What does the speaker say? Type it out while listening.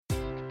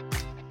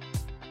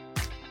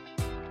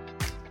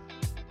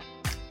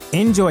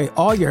Enjoy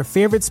all your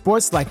favorite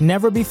sports like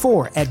never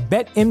before at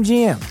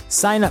BetMGM.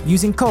 Sign up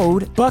using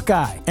code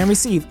Buckeye and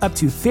receive up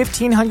to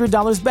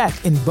 $1,500 back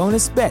in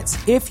bonus bets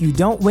if you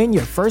don't win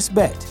your first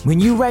bet. When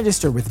you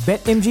register with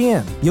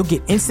BetMGM, you'll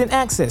get instant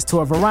access to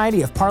a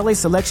variety of parlay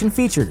selection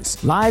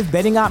features, live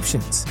betting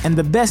options, and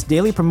the best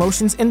daily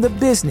promotions in the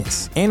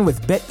business. And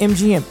with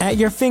BetMGM at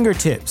your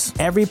fingertips,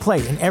 every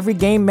play and every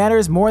game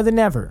matters more than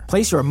ever.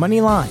 Place your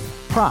money line,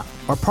 prop,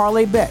 or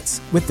parlay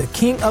bets with the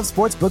king of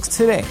sportsbooks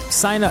today.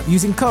 Sign up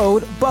using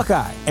code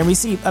Buckeye and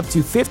receive up to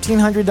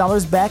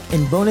 $1,500 back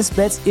in bonus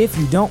bets if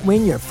you don't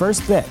win your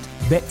first bet.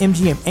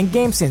 BetMGM and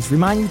GameSense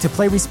remind you to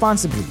play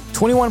responsibly.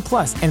 21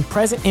 plus and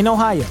present in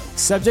Ohio,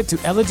 subject to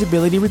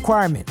eligibility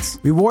requirements.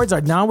 Rewards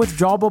are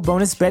non-withdrawable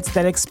bonus bets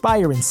that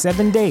expire in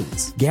 7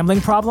 days. Gambling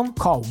problem?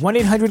 Call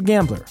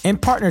 1-800-GAMBLER. In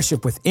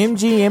partnership with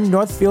MGM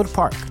Northfield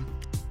Park.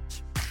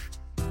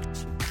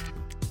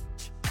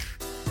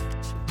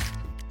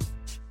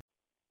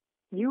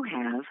 You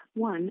have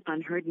one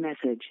unheard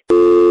message.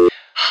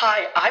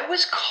 Hi, I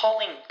was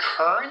calling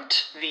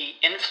Current, the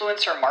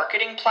influencer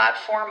marketing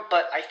platform,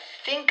 but I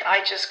think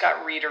I just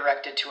got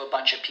redirected to a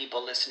bunch of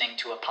people listening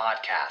to a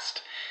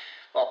podcast.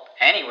 Well,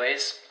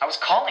 anyways, I was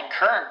calling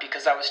Current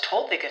because I was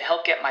told they could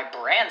help get my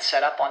brand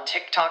set up on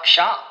TikTok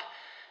Shop,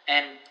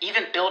 and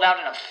even build out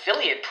an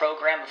affiliate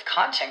program of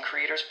content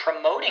creators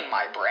promoting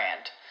my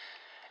brand,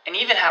 and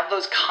even have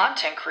those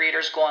content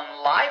creators go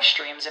on live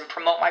streams and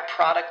promote my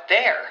product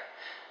there.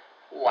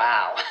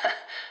 Wow,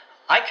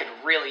 I could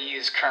really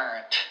use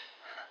Current.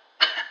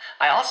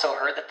 I also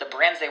heard that the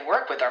brands they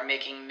work with are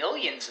making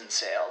millions in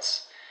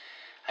sales.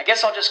 I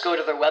guess I'll just go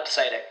to their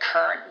website at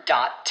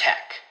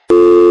current.tech.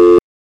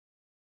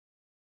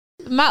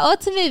 My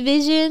ultimate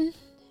vision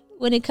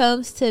when it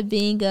comes to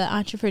being an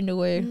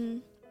entrepreneur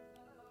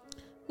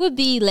would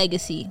be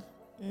legacy.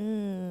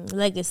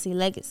 Legacy.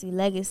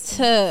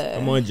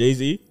 Come on,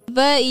 Jay-Z.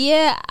 But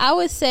yeah, I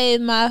would say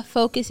my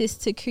focus is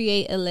to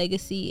create a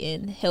legacy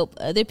and help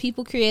other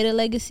people create a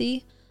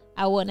legacy.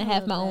 I want to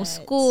have my own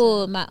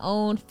school, my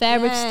own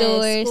fabric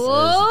stores,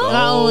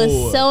 my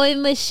own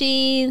sewing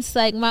machines,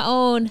 like my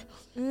own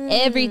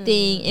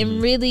everything,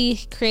 and really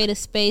create a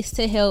space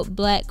to help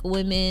Black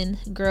women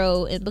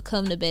grow and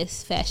become the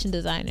best fashion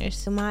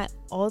designers. My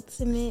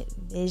ultimate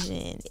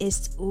vision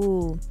is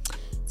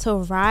to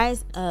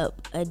rise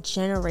up a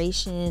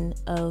generation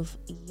of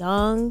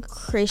young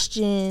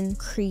Christian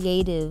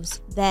creatives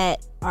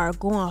that are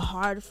going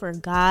hard for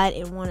God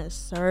and want to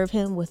serve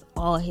him with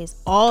all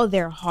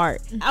their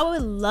heart. I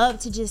would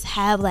love to just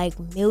have like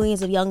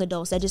millions of young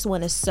adults that just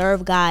want to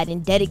serve God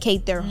and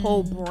dedicate their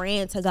whole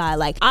brand to God.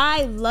 Like,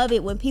 I love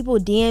it when people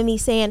DM me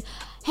saying,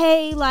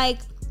 hey, like,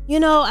 you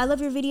know, I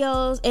love your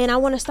videos and I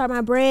want to start my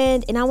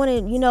brand and I want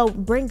to, you know,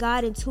 bring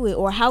God into it.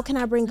 Or how can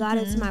I bring God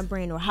into my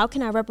brand? Or how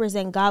can I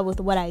represent God with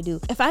what I do?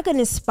 If I could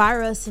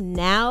inspire us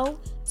now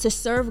to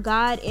serve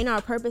God in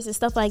our purpose and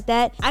stuff like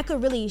that, I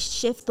could really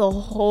shift the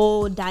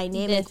whole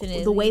dynamic,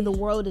 the way the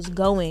world is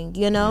going,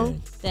 you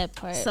know? That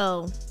part.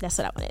 So that's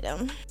what I want to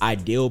do.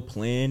 Ideal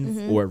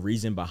plan or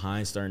reason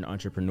behind starting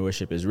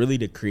entrepreneurship is really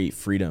to create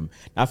freedom.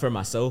 Not for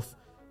myself,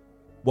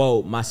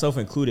 well, myself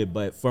included,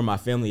 but for my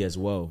family as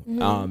well.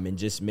 And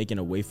just making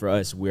a way for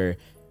us where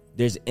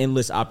there's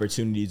endless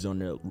opportunities on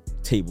the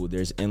table.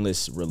 There's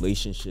endless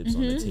relationships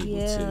on the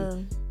table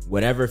too.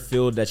 Whatever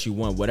field that you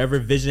want, whatever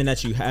vision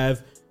that you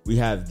have, we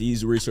have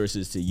these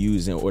resources to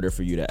use in order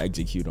for you to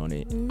execute on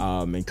it.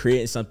 And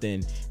creating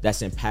something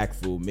that's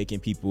impactful,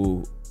 making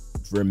people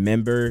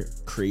remember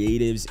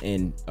creatives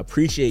and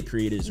appreciate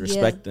creatives,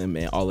 respect them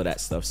and all of that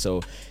stuff.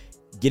 So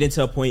getting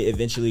to a point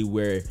eventually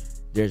where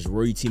there's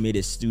royalty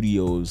made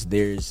studios,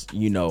 there's,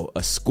 you know,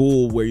 a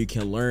school where you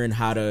can learn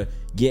how to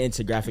get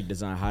into graphic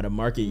design, how to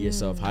market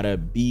yourself, how to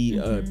be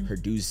a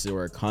producer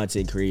or a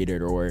content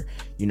creator or,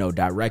 you know,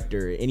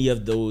 director, any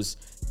of those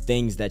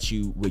things that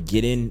you would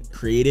get in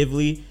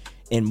creatively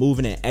and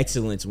moving in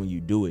excellence when you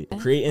do it.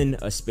 Creating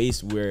a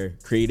space where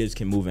creatives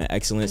can move in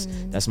excellence,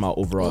 that's my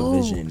overall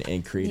vision,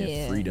 and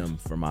creating freedom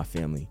for my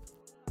family.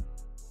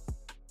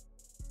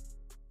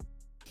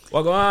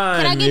 Welcome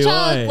on. Can I get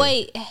y'all?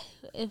 Wait,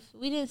 if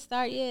we didn't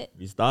start yet.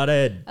 We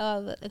started.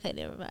 Oh, okay,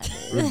 never mind.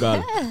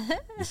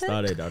 We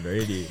started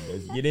already.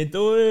 Let's get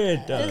into it.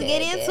 Let's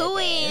get into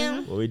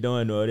it. What we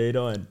doing? What are they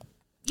doing?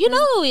 You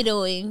know what we're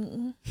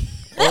doing.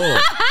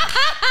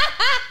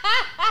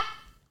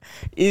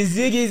 It's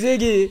Ziggy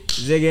Zaga.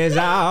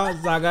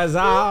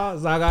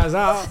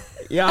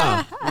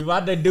 Yeah, we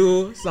about to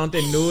do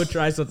something new,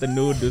 try something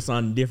new, do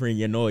something different,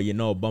 you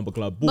know, Bumper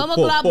Club. Walk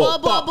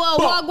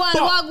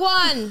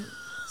one.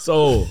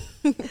 So,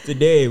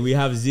 today we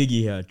have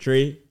Ziggy here.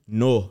 Trey,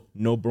 no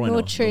Bruno.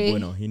 No Trey. No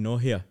Bruno. He no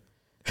here.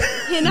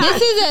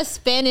 This is a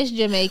Spanish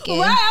Jamaican.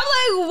 Where, I'm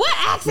like, what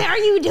accent are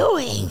you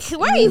doing?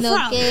 Where are you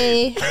from?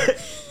 Okay.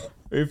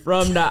 We're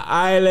from the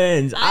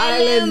islands.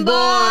 Island boy.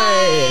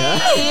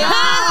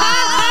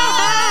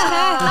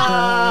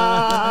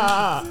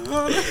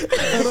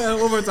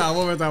 One more time.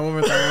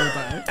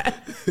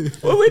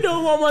 What we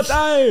doing one more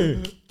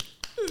time?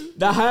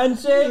 The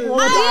handshake. One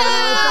more time.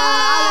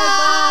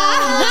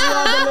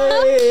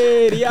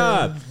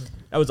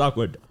 That was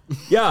awkward.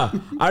 Yeah.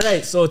 All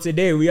right. So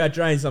today we are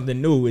trying something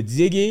new with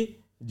Ziggy,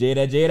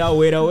 Jada,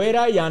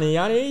 Weda,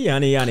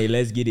 Yanni.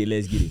 Let's get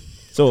it.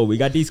 So we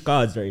got these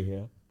cards right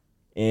here.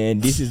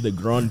 And this is the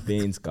Grown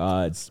Painz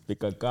cards.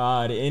 Pick a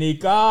card, any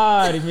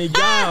card. Me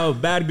go,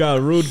 bad guy,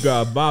 rude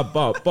guy,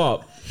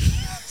 pop.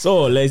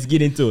 So let's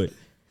get into it.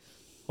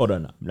 Hold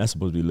on, I'm not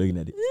supposed to be looking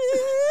at it.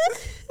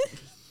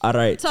 All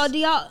right. So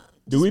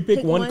do we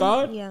pick one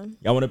card? Yeah.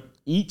 Y'all want to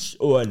each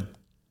or one?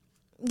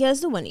 Yeah,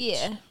 let's do one each.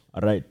 Yeah.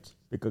 All right.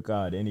 Pick a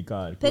card, any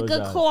card. Pick Close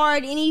a eyes.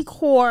 card, any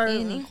card.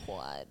 Any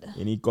quad.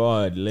 Any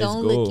card. Let's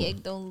Don't go. look,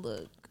 Egg. Don't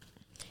look.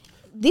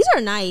 These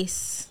are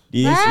nice.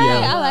 This, Right,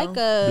 yeah. I like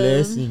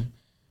Blessing.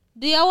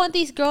 Do y'all want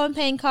these growing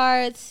pain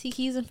cards? He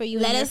keys them for you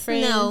Let and your us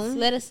friends. know.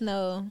 Let us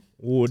know.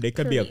 Oh, they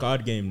could be a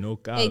card game. No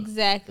card.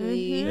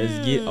 Exactly.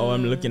 Let's get. Oh,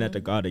 I'm looking at the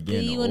card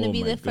again. Do you want to Oh,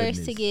 be my the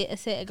first to goodness. get a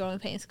set of growing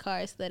pains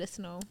cards? Let us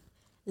know.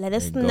 Let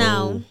us There you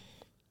know.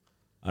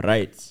 go. All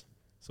right.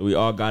 So we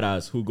all got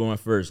ours. Who going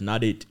first?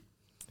 Not it.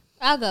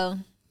 I'll go.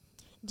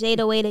 Jada,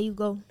 Weda, you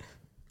go.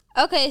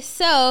 Okay,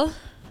 so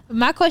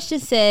my question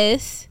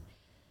says,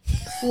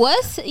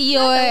 what's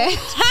your...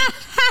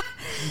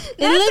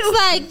 It looks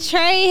like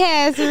Trey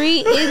has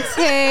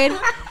re-entered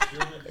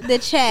the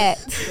chat.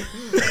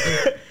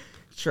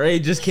 Trey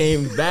just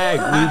came back.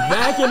 We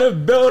back in the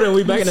building.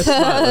 We back in the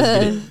spot.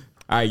 Let's get it.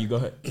 All right, you go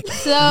ahead.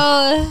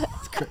 So,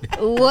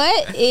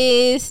 what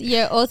is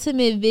your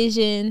ultimate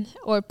vision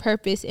or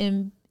purpose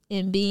in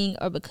being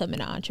or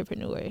becoming an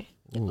entrepreneur?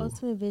 Your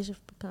ultimate vision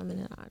for becoming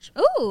an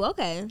entrepreneur. Ooh,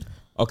 okay.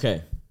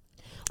 Okay.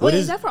 Wait,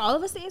 is that for all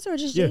of us to answer or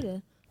just Yeah.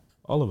 Jada?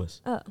 All of us.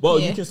 Oh. Well,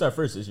 Yeah. you can start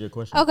first. It's your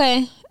question.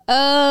 Okay.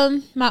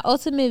 My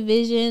ultimate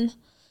vision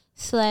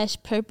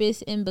 /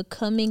 purpose in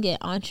becoming an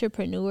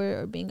entrepreneur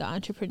or being an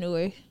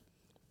entrepreneur.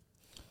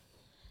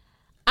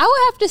 I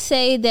would have to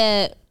say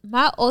that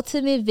my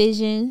ultimate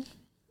vision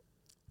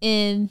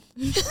in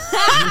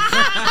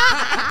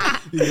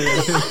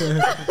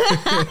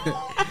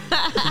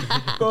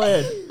Go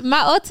ahead.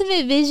 my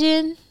ultimate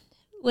vision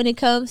when it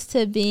comes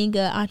to being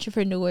an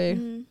entrepreneur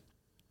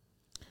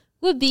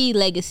would be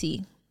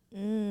legacy.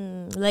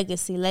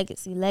 Legacy.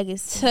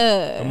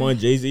 Come on,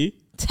 Jay-Z.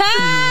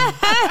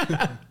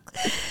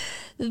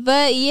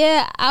 But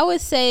yeah, I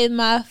would say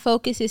my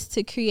focus is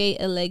to create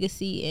a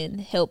legacy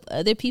and help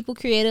other people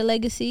create a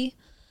legacy.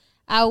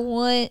 I've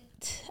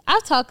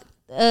talked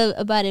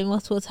about it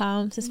multiple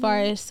times as far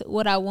as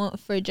what I want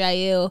for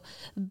Jael,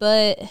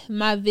 but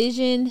my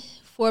vision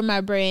for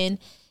my brand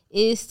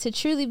is to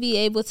truly be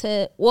able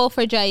to,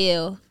 for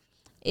Jael,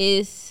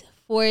 is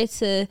for it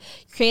to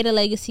create a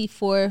legacy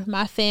for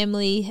my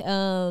family,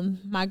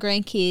 my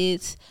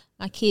grandkids,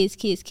 my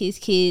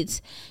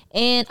kids.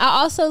 And I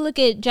also look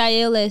at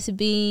Jael as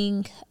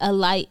being a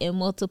light in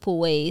multiple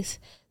ways.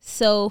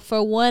 So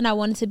for one, I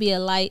wanted to be a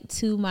light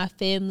to my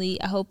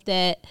family. I hope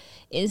that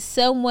in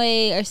some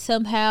way or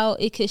somehow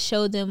it could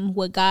show them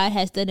what God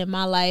has done in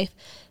my life,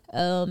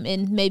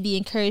 and maybe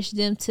encourage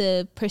them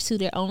to pursue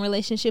their own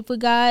relationship with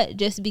God,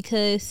 just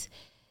because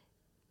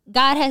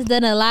God has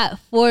done a lot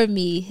for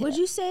me. Would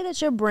you say that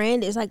your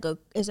brand is like a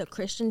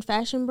Christian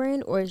fashion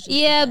brand, or is it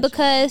Yeah,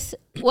 because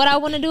what I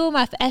want to do with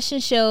my fashion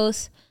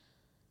shows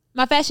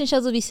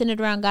will be centered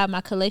around God.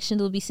 My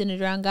collections will be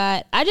centered around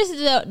God. I just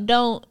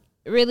don't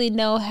really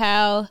know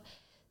how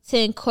to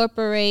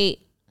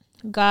incorporate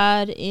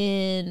God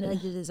in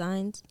like the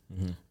designs?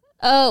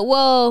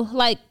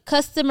 like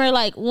customer,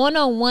 like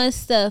one-on-one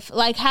stuff,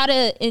 like how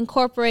to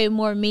incorporate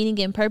more meaning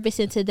and purpose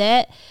into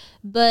that.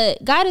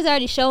 But God has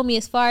already shown me,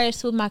 as far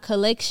as with my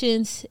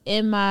collections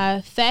and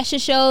my fashion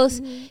shows,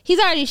 he's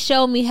already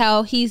shown me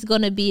how he's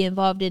going to be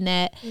involved in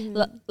that.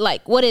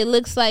 Like what it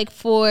looks like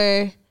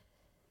for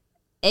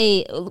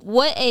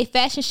what a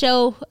fashion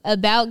show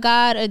about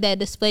God or that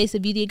displays the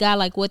beauty of God,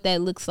 like what that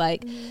looks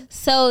like.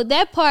 So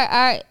that part,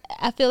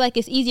 I feel like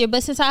it's easier.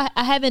 But since I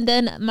haven't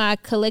done a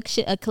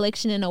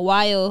collection in a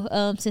while,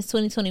 since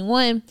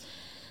 2021,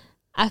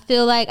 I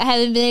feel like I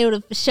haven't been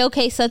able to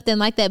showcase something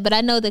like that. But I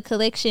know the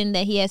collection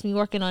that he has me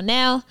working on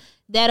now,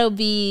 that'll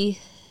be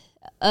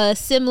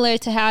similar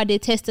to how I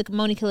did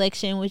Testimony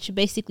Collection, which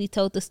basically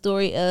told the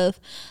story of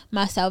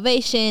my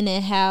salvation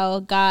and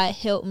how God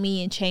helped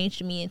me and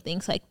changed me and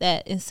things like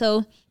that. And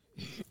so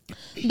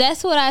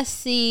that's what I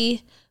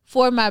see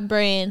for my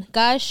brand.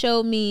 God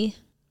showed me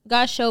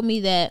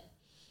that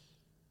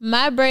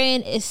my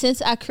brand is,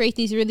 since I create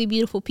these really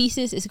beautiful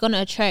pieces, it's going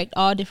to attract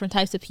all different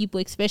types of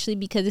people, especially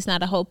because it's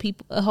not a whole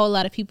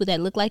lot of people that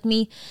look like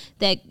me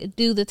that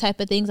do the type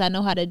of things I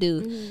know how to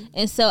do.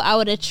 And so I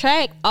would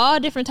attract all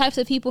different types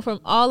of people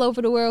from all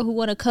over the world who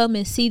want to come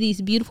and see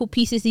these beautiful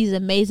pieces, these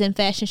amazing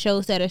fashion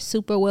shows that are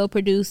super well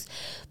produced.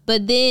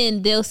 But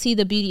then they'll see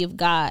the beauty of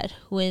God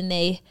when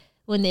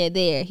they're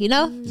there, you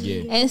know?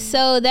 Yeah. And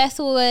so that's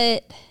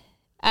what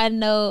I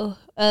know.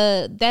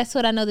 That's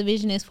what I know the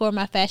vision is for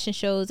my fashion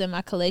shows and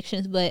my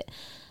collections, but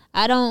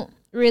I don't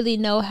really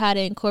know how to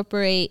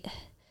incorporate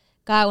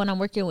God when I'm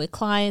working with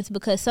clients,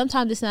 because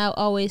sometimes it's not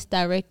always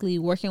directly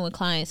working with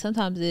clients.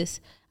 Sometimes it's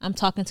I'm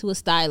talking to a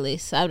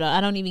stylist. I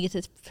don't even get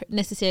to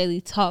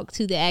necessarily talk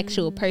to the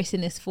actual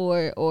person it's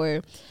for,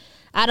 or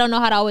I don't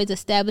know how to always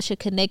establish a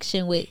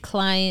connection with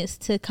clients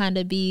to kind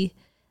of be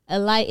a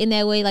light in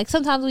that way. Like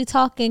sometimes we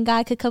talk and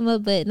God could come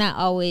up, but not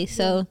always.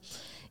 So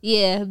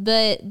yeah,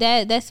 but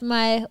that's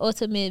my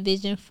ultimate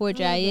vision for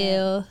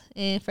Jael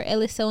and for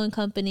Ellis Sewing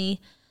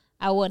Company.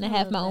 I want to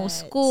have my own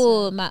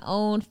school, my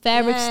own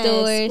fabric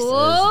stores,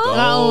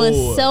 my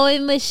own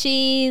sewing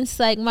machines,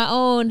 like my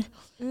own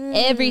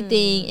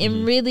everything,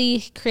 and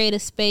really create a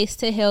space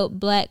to help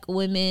Black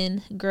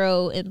women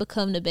grow and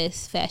become the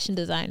best fashion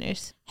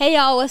designers. Hey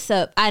y'all, what's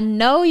up? I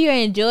know you're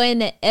enjoying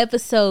the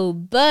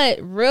episode, but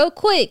real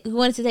quick, we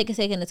wanted to take a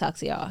second to talk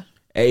to y'all.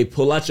 Hey,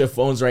 pull out your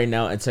phones right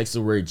now and text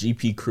the word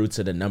GP Crew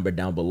to the number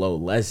down below.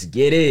 Let's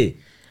get it.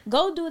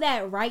 Go do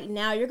that right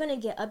now. You're going to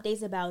get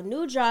updates about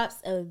new drops,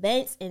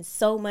 events, and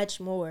so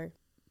much more.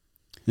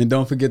 And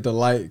don't forget to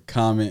like,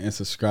 comment, and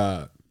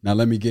subscribe. Now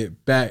let me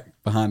get back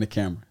behind the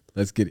camera.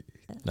 Let's get it.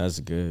 That's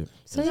good.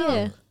 So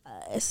yeah,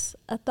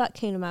 a thought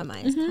came to my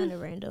mind. It's kind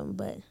of random,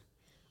 but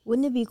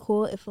wouldn't it be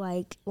cool if,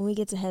 like, when we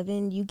get to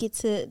heaven, you get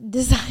to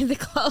design the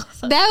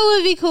clothes? that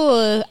would be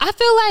cool. I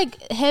feel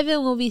like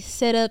heaven will be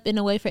set up in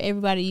a way for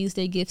everybody to use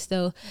their gifts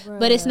though,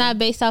 but it's not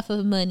based off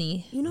of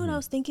money. You know what I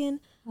was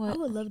thinking? What? I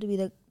would love to be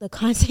the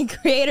content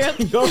creator.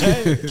 Go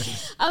ahead.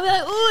 I'll be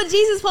like, ooh,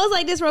 Jesus, post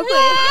like this real quick.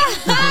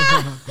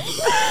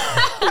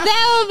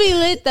 That would be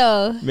lit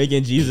though.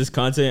 Making Jesus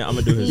content. I'm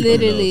going to do his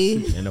Literally.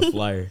 thumbnails and a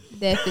flyer.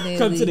 Definitely.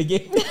 Come to the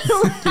game.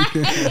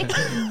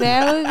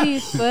 That would be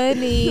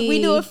funny.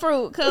 We do a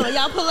fruit. Come on,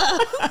 y'all pull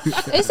up.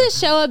 It's a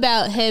show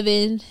about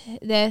heaven.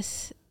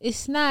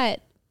 It's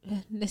not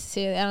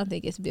necessarily, I don't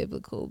think it's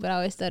biblical, but I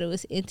always thought it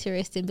was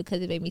interesting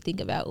because it made me think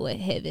about what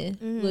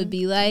heaven would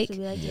be like.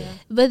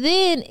 But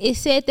then it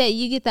said that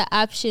you get the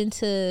option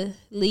to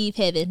leave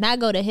heaven, not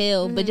go to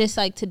hell, but just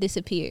like to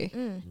disappear.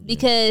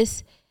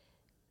 Because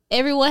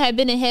everyone had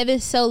been in heaven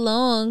so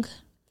long,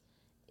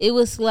 it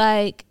was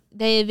like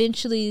they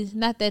eventually,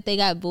 not that they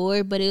got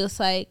bored, but it was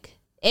like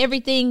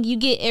you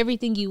get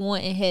everything you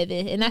want in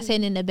heaven. And not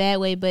saying in a bad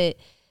way, but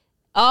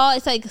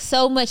it's like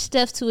so much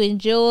stuff to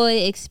enjoy,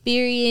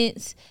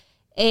 experience,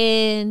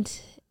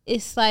 and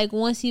it's like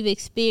once you've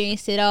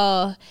experienced it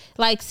all,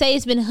 like say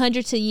it's been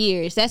hundreds of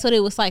years, that's what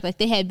it was like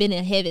they had been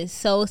in heaven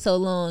so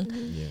long,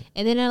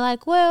 and then they're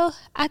like, well,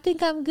 I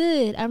think I'm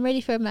good, I'm ready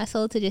for my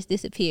soul to just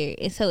disappear,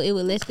 and so it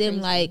would let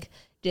them like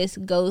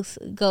just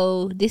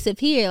go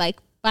disappear, like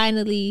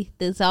finally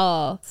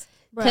dissolve,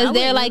 because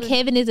they're like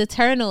heaven is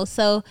eternal.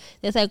 So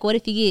it's like, what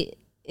if you get,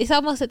 it's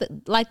almost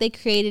like they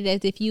created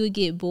as if you would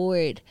get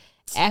bored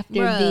after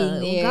being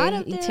there God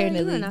up there,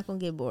 eternally. you're not gonna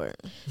get bored.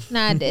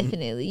 Nah,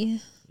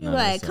 definitely. You're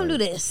like, come do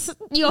this.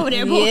 You over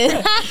there bored.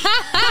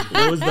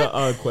 What was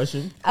the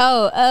question?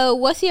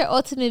 What's your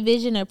ultimate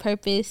vision or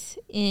purpose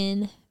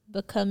in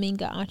becoming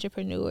an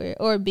entrepreneur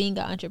or being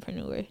an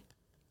entrepreneur?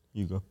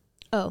 You go.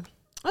 Oh,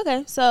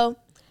 okay. So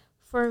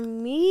for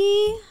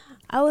me,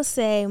 I would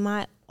say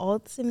my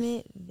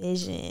ultimate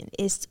vision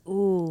is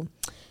to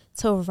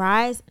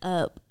rise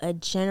up a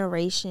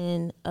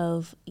generation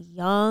of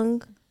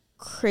young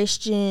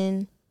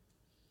Christian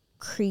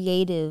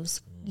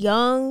creatives,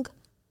 young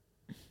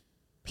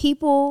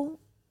people.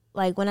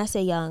 Like when I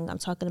say young, I'm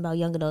talking about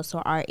young adults, so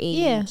our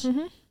age,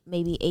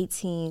 maybe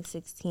 18,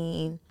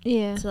 16,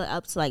 to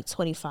up to like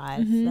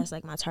 25. That's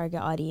like my target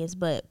audience.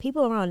 But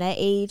people around that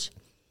age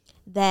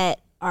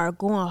that are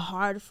going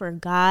hard for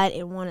God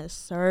and want to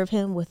serve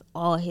Him with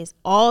all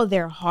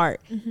their heart.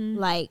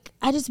 Like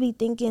I just be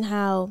thinking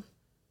how,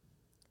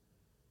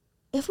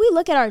 if we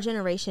look at our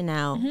generation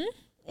now,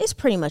 it's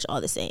pretty much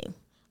all the same.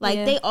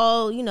 Like they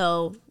all,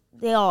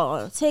 they all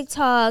on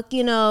TikTok,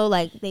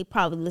 like they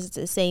probably listen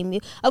to the same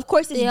music. Of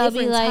course, it's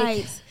different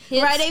types.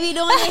 Hips. Right, they be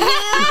doing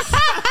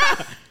the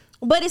hips.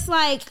 But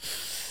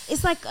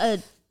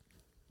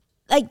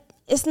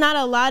it's not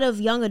a lot of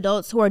young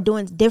adults who are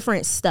doing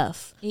different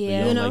stuff.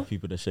 Yeah. You don't like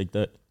people to shake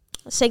that?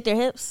 Shake their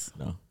hips?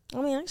 No. I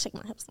mean, I can shake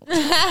my hips.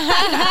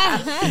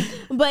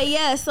 But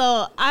yeah,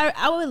 so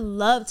I would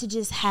love to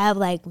just have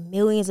like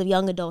millions of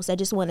young adults that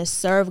just want to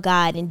serve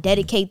God and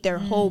dedicate their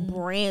whole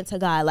brand to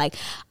God. Like,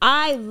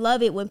 I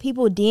love it when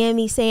people DM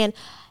me saying,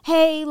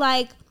 hey,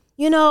 like,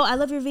 I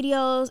love your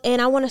videos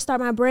and I want to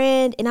start my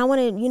brand and I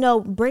want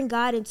to, bring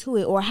God into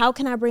it. Or how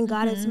can I bring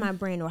God into my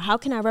brand? Or how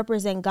can I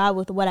represent God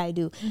with what I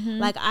do?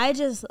 Like, I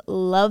just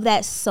love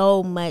that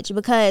so much,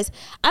 because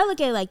I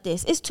look at it like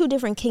this. It's two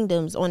different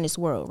kingdoms on this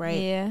world, right?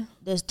 Yeah.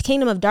 There's the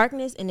kingdom of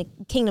darkness and the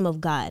kingdom of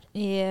God.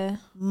 Yeah.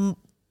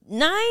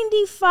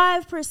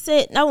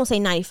 95%, I won't say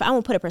 95, I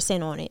won't put a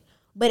percent on it,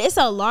 but it's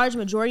a large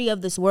majority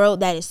of this world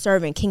that is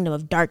serving kingdom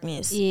of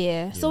darkness.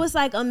 Yeah. So it's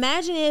like,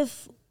 imagine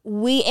if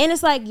and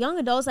it's like young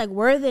adults, like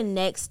we're the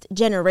next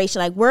generation.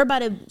 Like we're about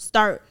to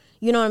start,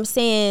 you know what I'm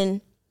saying,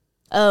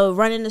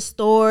 running the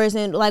stores,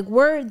 and like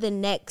we're the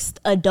next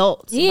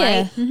adults,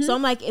 right? So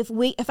I'm like,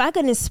 if I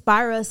could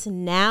inspire us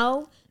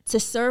now to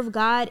serve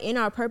God in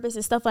our purpose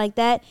and stuff like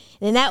that.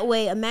 And that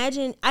way,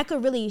 imagine I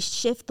could really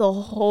shift the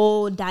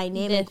whole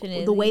dynamic,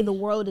 the way the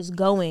world is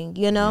going,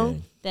 you know? Yeah.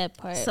 That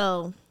part.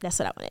 So that's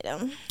what I want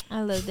to do.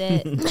 I love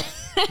that.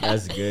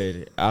 That's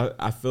good.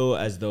 I feel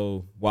as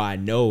though, well, I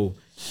know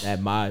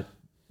that my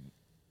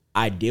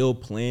ideal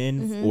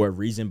plan or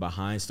reason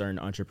behind starting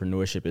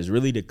entrepreneurship is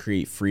really to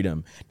create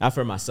freedom, not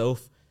for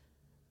myself,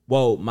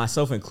 well,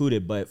 myself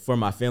included, but for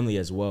my family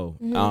as well.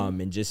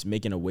 And just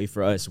making a way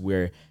for us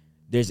where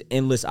there's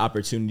endless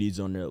opportunities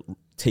on the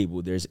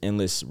table. There's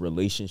endless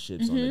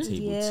relationships on the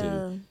table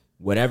too.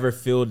 Whatever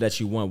field that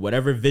you want,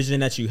 whatever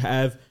vision that you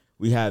have,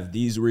 we have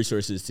these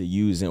resources to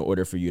use in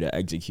order for you to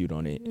execute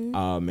on it.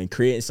 And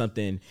creating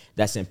something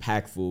that's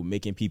impactful,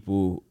 making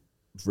people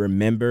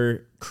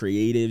remember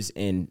creatives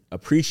and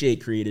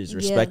appreciate creatives,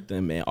 respect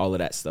them, and all of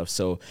that stuff.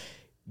 So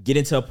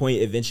getting to a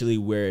point eventually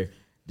where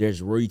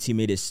there's royalty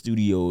made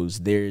studios,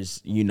 there's,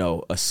 you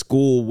know, a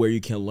school where you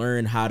can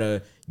learn how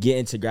to get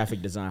into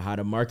graphic design, how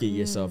to market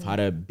yourself, how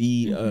to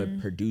be a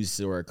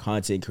producer or a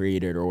content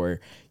creator or,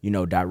 you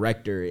know,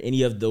 director,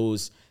 any of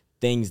those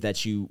things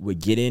that you would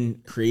get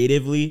in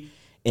creatively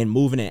and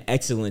moving in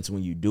excellence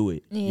when you do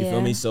it. You feel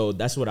me? So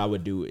that's what I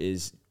would do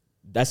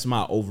that's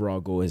my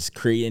overall goal is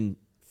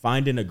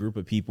finding a group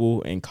of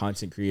people and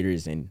content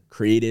creators and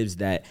creatives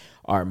that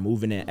are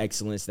moving in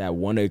excellence, that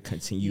want to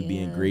continue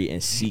being great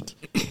and seek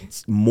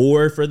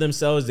more for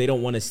themselves. They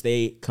don't want to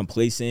stay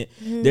complacent.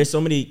 There's so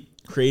many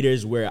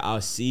creators where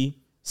I'll see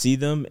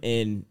them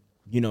and,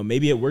 you know,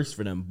 maybe it works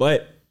for them,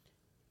 but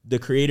the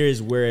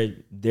creators where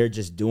they're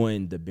just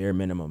doing the bare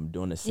minimum,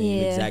 doing the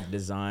same exact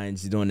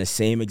designs, doing the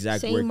same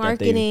exact work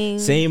marketing.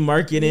 Same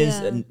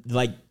marketing,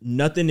 like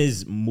nothing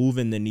is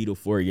moving the needle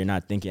for you. You're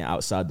not thinking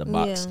outside the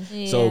box.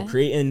 So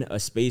creating a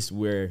space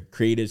where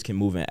creatives can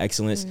move in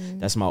excellence,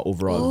 that's my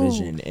overall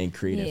vision, and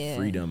creating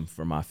freedom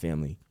for my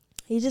family.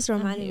 You just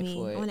reminded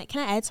me.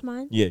 Can I add to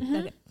mine? Yeah.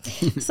 Okay.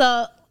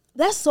 So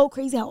that's so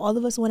crazy how all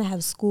of us want to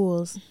have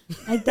schools.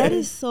 Like that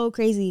is so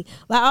crazy.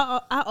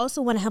 But I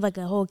also want to have like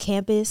a whole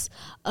campus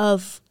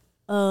of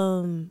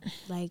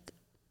like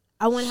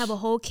I want to have a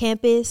whole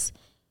campus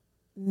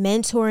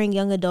mentoring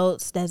young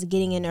adults that's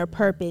getting in their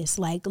purpose,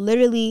 like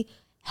literally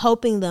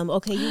helping them.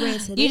 Okay, you ran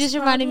into this. You just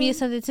reminded me of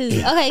something too.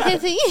 Okay,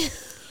 continue.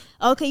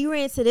 Okay, you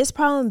ran into this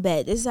problem,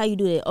 bet this is how you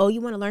do it. Oh, you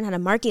want to learn how to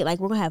market? Like,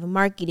 we're going to have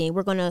marketing.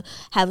 We're going to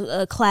have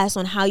a class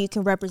on how you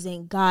can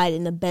represent God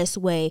in the best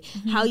way,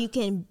 how you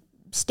can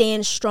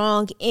stand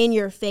strong in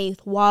your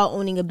faith while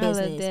owning a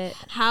business,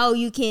 how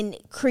you can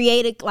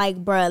create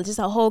just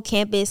a whole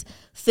campus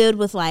filled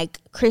with like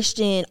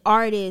Christian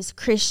artists,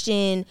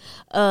 Christian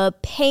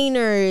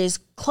painters,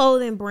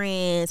 clothing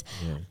brands,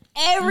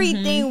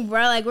 everything,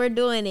 bro. Like we're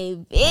doing it.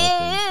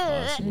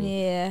 Yeah.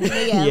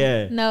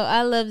 No,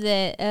 I love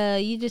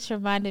that. You just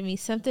reminded me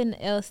something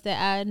else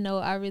that I know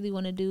I really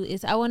want to do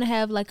is I want to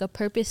have like a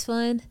purpose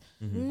fund.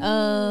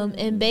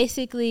 And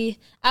basically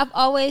I've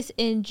always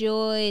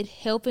enjoyed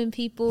helping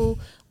people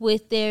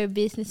with their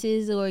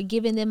businesses or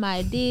giving them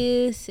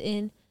ideas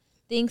and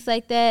things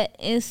like that.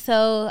 And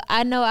so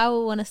I know I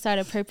would want to start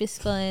a purpose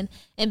fund,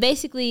 and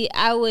basically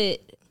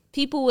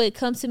people would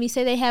come to me,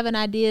 say they have an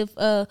idea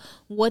of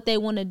what they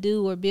want to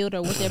do or build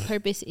or what their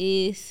purpose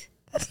is.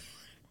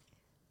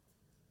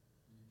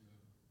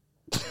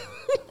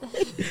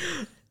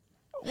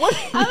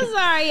 I'm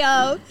sorry,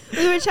 y'all.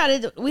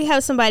 We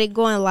have somebody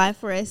going live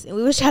for us, and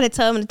we were trying to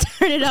tell him to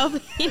turn it off,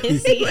 and he didn't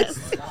see us.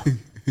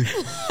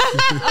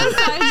 I'm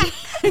sorry.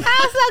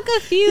 I'm so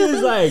confused. He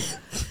was like,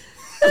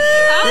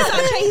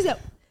 He's like,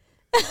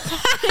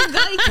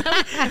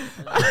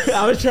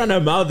 I was trying to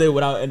mouth it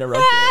without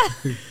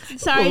interrupting.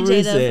 Sorry, What were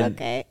you Jada. saying?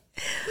 Okay.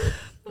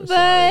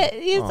 But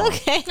it's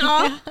okay.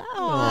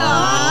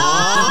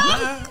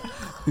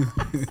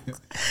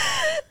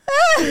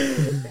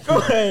 Go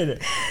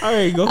ahead. All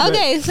right, go ahead.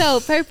 Okay,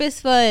 so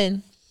purpose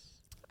fund.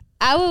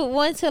 I would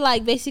want to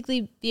like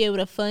basically be able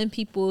to fund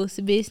people's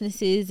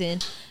businesses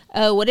and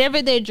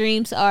whatever their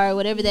dreams are,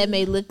 whatever that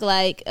may look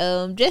like.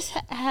 Just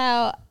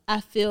how I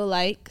feel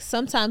like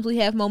sometimes we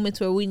have moments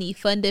where we need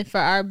funding for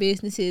our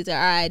businesses or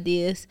our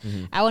ideas.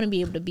 I want to be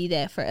able to be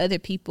that for other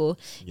people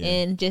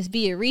and just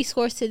be a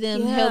resource to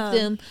them, help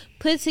them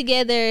put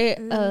together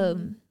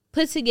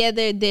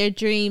their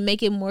dream,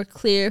 make it more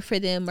clear for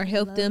them, or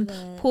help them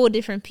pull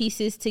different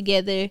pieces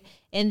together.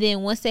 And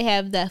then once they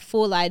have that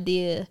full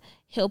idea,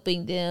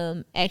 helping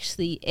them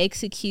actually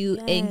execute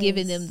and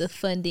giving them the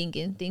funding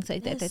and things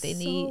like that they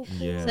need.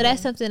 So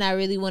that's something I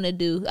really want to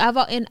do.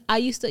 I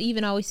used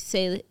to always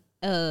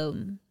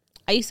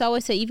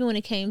say, even when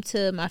it came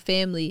to my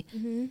family,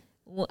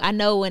 I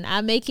know when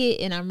I make it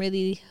and I'm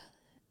really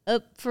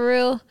up for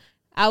real,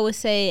 I would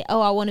say,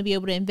 I want to be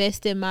able to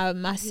invest in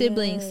my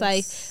siblings,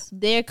 like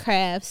their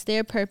crafts,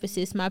 their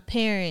purposes, my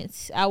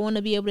parents. I want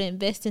to be able to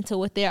invest into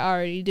what they're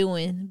already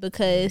doing,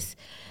 because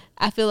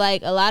I feel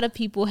like a lot of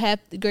people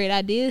have great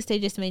ideas. They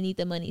just may need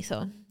the money.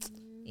 So,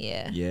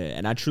 yeah. Yeah,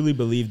 and I truly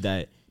believe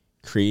that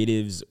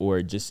creatives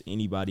or just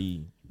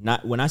anybody,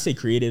 when I say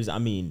creatives, I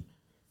mean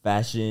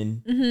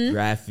fashion,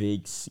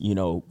 graphics,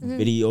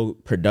 video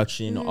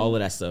production, all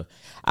of that stuff.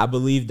 I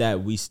believe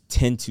that we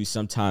tend to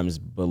sometimes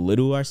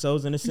belittle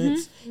ourselves in a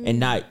sense and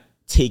not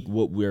take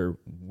what we're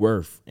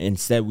worth.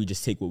 Instead, we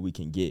just take what we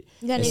can get.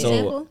 You got an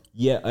example?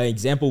 Yeah, an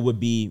example would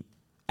be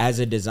as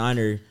a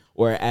designer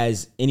or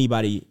as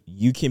anybody,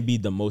 you can be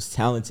the most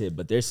talented,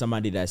 but there's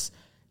somebody that's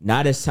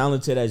not as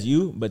talented as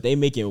you, but they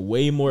making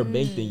way more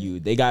bank than you.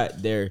 They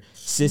got their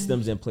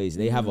systems in place.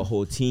 They have a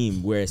whole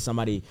team. Whereas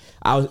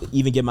I'll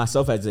even give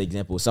myself as an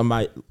example.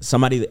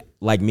 Somebody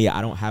like me,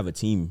 I don't have a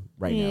team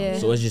right now.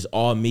 So it's just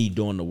all me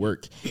doing the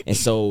work. And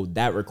so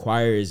that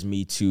requires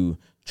me to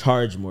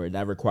charge more.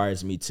 That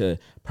requires me to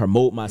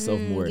promote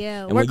myself more.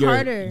 Yeah, and work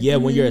harder. Yeah,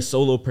 when you're a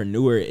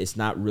solopreneur, it's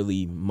not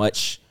really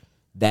much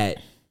that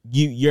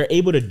you're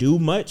able to do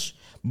much,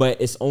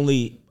 but it's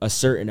only a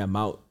certain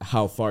amount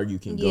how far you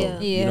can go.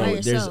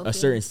 There's a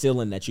certain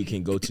ceiling that you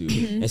can go to.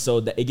 And so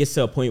it gets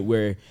to a point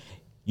where,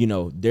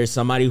 there's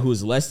somebody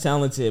who's less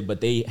talented,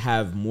 but they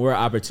have more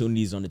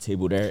opportunities on the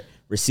table. They're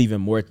receiving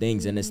more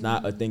things. And it's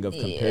not a thing of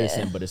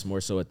comparison, but it's more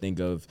so a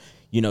thing of,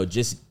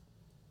 just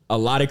a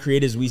lot of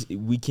creatives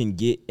we can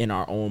get in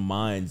our own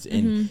minds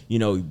and,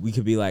 we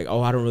could be like,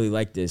 oh, I don't really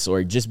like this,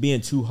 or just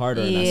being too hard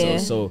on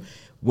ourselves. So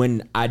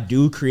when I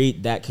do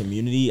create that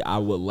community, I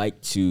would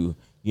like to,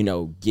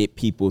 get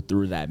people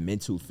through that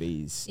mental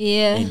phase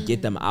and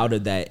get them out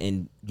of that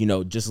and,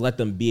 just let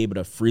them be able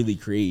to freely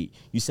create.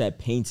 You said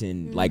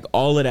painting, like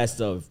all of that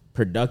stuff,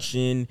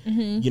 production,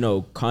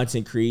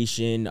 content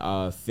creation,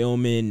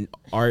 filming,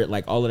 art,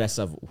 like all of that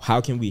stuff.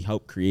 How can we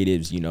help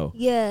creatives, get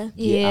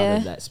out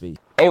of that space?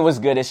 Hey, what's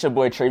good? It's your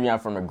boy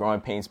Travion from the Growing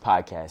Painz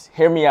podcast.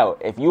 Hear me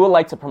out. If you would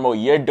like to promote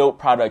your dope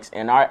products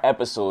in our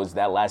episodes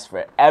that last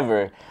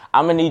forever,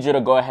 I'm going to need you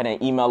to go ahead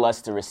and email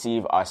us to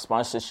receive our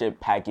sponsorship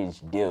package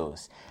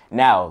deals.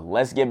 Now,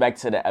 let's get back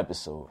to the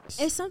episode.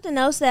 It's something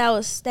else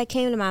that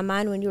came to my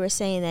mind when you were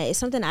saying that. It's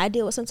something I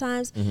deal with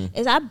sometimes,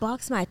 is I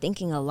box my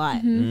thinking a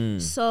lot.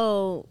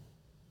 So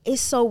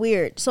it's so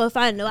weird. So if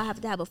I know I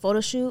have to have a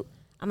photo shoot,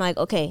 I'm like,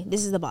 okay,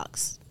 this is the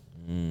box.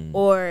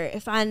 Or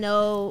if I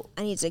know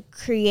I need to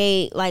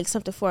create like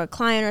something for a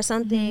client or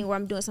something, or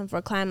I'm doing something for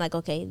a client, I'm like,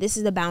 okay, this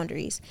is the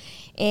boundaries.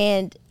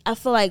 And I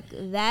feel like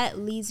that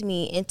leads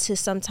me into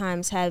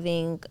sometimes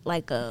having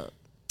like a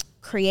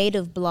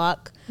creative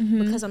block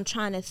because I'm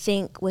trying to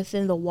think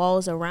within the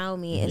walls around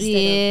me instead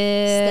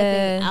of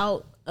stepping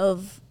out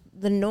of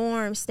the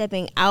norm,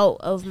 stepping out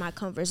of my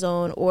comfort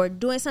zone or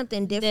doing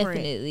something different.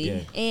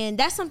 Definitely. And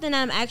that's something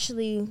I'm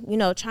actually,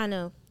 trying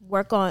to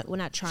work on. Well,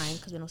 not trying,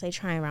 because we don't say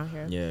trying around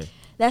here. Yeah.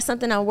 That's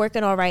something I'm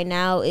working on right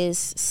now, is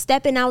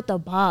stepping out the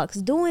box,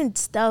 doing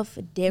stuff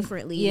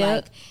differently.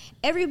 Yep. Like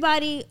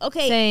everybody,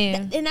 okay.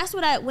 And that's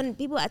what when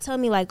people tell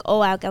me like, oh,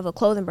 I have a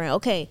clothing brand.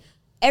 Okay.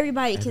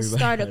 Everybody can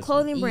start a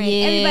clothing brand.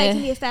 Yeah. Everybody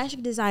can be a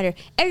fashion designer.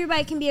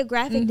 Everybody can be a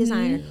graphic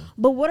designer.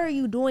 But what are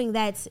you doing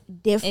that's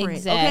different?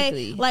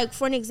 Exactly. Okay? Like,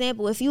 for an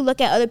example, if you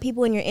look at other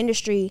people in your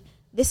industry,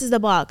 this is the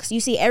box. You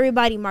see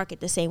everybody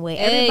market the same way.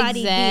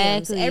 Everybody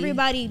DMs.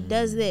 Everybody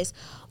does this.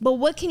 But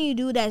what can you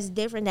do that's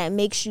different that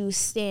makes you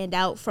stand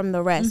out from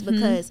the rest?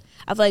 Because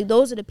I feel like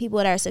those are the people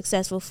that are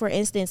successful. For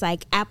instance,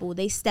 like Apple,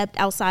 they stepped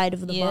outside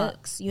of the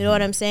box. You know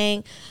what I'm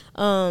saying?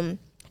 And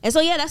so,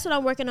 yeah, that's what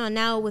I'm working on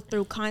now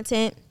through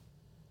content,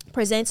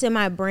 presenting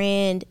my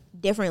brand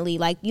differently.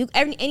 Like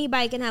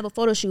anybody can have a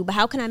photo shoot, but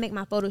how can I make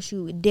my photo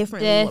shoot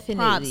differently with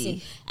props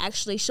and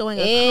actually showing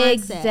a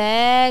concept?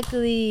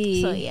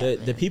 Exactly. So, yeah.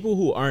 The people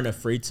who aren't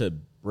afraid to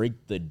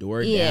break the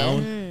door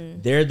down,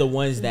 they're the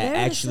ones that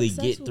actually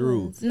get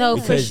through. Ones. No,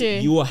 for because sure.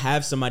 you will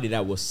have somebody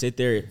that will sit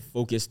there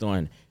focused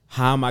on,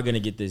 how am I going to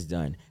get this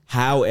done?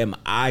 How am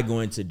I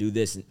going to do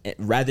this?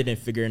 Rather than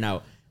figuring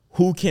out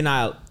who can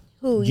I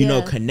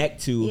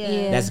connect to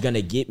that's going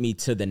to get me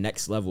to the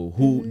next level.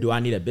 Who do I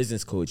need a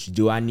business coach?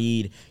 Do I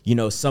need,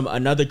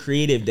 another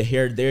creative to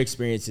hear their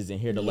experiences and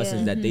hear the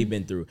lessons that they've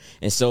been through?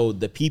 And so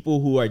the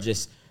people who are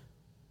just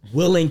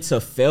willing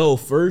to fail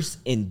first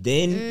and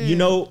then,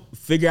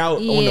 figure out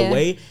on the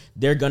way,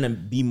 they're going to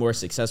be more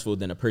successful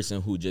than a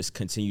person who just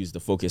continues to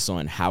focus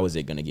on how is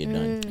it going to get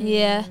done.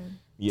 Yeah.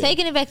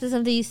 Taking it back to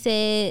something you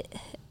said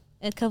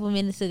a couple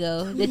minutes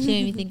ago that you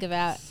made me think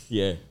about.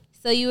 Yeah.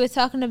 So you were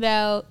talking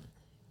about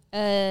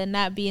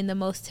not being the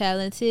most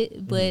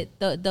talented, but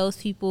those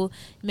people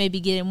maybe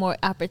getting more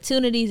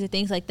opportunities or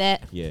things like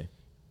that. Yeah.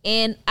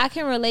 And I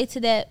can relate to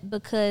that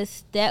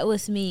because that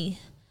was me.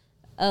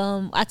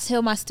 I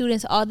tell my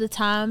students all the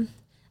time,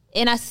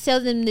 and I tell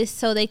them this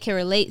so they can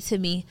relate to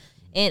me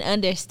and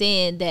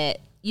understand that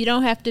you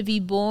don't have to be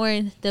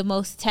born the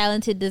most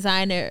talented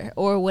designer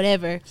or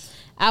whatever.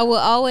 I will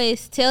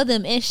always tell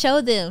them and show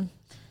them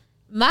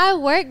my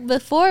work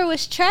before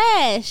was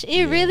trash.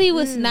 It really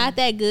was not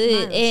that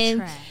good. And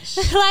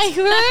like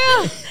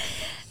real,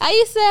 I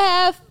used to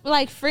have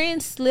like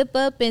friends slip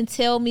up and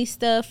tell me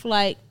stuff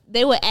like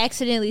they would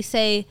accidentally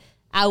say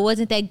I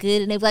wasn't that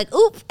good, and they'd be like,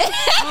 "Oop." Like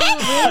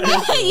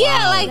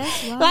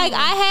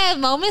I had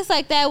moments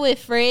like that with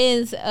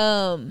friends,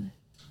 and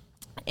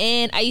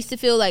And I used to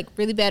feel like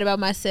really bad about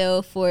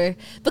myself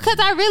because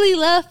I really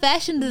love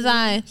fashion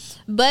design,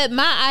 but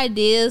my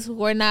ideas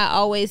were not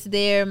always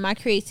there. My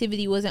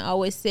creativity wasn't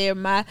always there.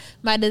 My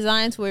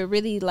designs were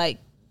really like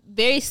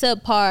very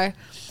subpar.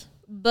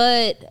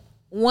 But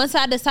once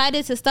I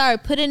decided to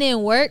start putting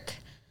in work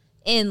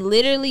and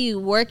literally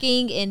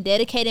working and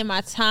dedicating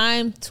my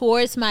time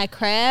towards my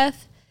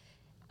craft,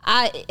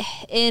 I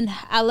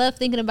love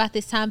thinking about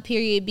this time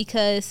period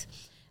because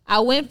I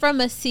went from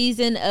a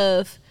season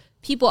of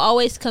people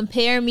always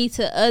compare me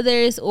to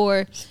others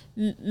or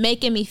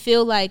making me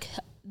feel like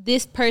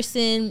this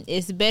person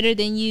is better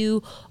than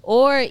you,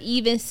 or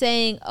even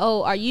saying,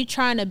 oh, are you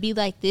trying to be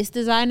like this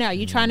designer? Are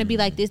you trying to be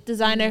like this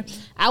designer?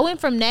 I went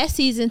from that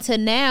season to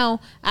now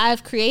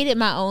I've created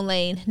my own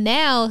lane.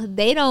 Now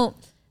they don't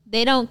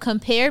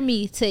compare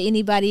me to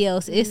anybody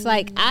else. It's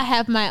like I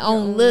have my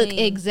own look. Lane.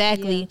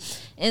 Exactly. Yeah.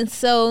 And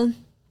so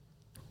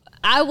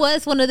I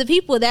was one of the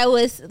people that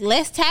was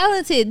less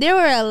talented. There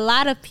were a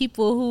lot of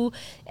people who,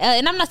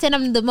 and I'm not saying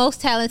I'm the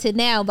most talented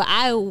now, but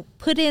I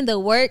put in the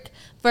work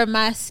for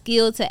my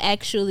skill to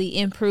actually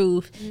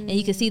improve, and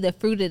you can see the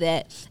fruit of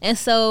that. And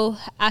so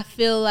I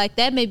feel like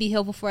that may be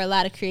helpful for a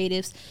lot of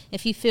creatives.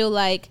 If you feel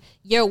like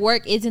your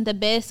work isn't the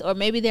best, or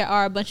maybe there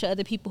are a bunch of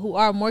other people who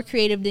are more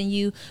creative than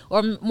you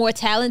or more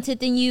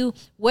talented than you,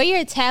 where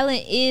your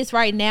talent is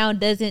right now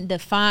doesn't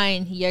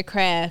define your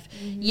craft.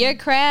 Your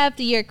craft,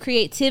 your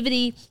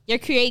creativity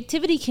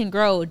can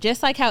grow.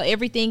 Just like how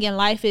everything in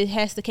life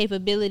has the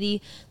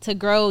capability to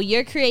grow,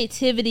 your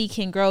creativity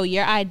can grow,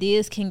 your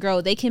ideas can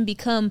grow. They can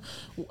become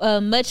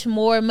much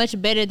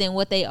better than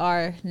what they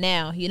are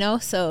now, you know?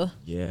 So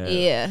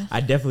yeah, I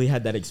definitely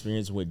had that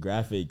experience with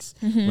graphics.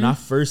 When I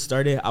first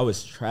started, I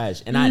was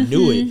trash, and I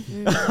knew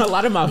it. A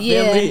lot of my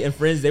family and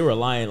friends, they were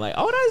lying like,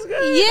 oh, that's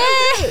good.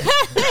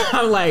 Yeah.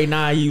 I'm like,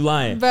 nah, you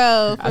lying,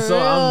 bro. So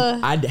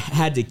I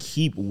had to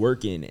keep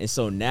working, and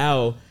so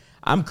now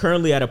I'm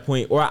currently at a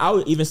point, or I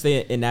would even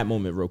say in that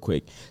moment real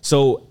quick.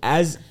 So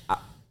as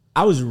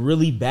I was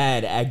really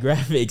bad at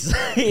graphics.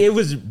 It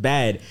was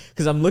bad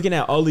because I'm looking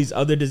at all these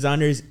other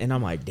designers and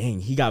I'm like, dang,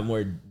 he got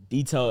more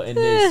detail in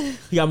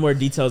this. He got more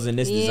details in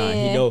this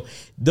design. You know,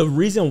 the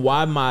reason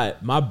why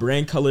my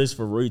brand colors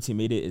for Royalty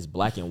Made It is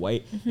black and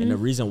white. And the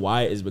reason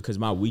why is because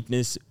my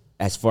weakness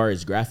as far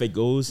as graphic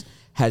goes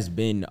has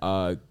been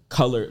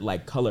color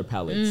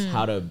palettes,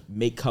 how to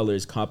make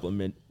colors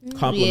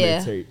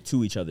complementary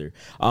to each other.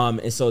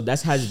 And so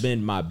that has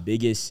been my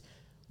biggest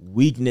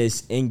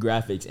weakness in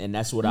graphics, and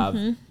that's what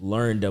I've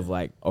learned of,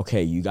 like,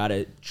 okay, you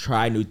gotta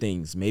try new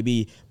things.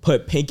 Maybe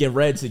put pink and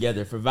red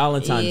together for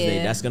Valentine's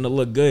Day. That's gonna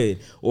look good.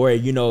 Or,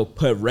 you know,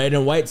 put red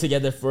and white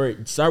together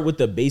start with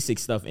the basic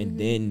stuff and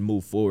then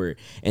move forward.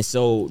 And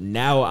so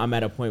now I'm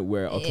at a point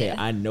where, okay,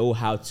 I know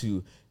how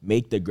to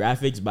make the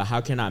graphics, but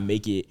how can I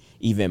make it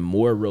even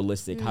more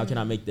realistic? How can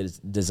I make the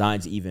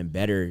designs even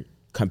better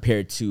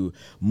compared to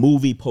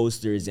movie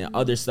posters and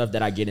other stuff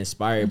that I get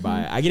inspired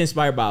by? I get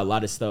inspired by a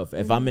lot of stuff.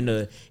 If I'm in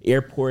the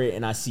airport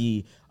and I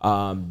see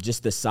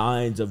just the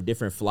signs of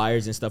different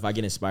flyers and stuff, I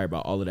get inspired by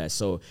all of that.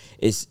 So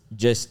it's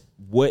just,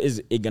 what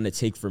is it going to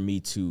take for me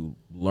to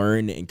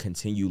learn and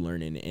continue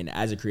learning? And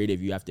as a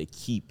creative, you have to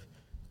keep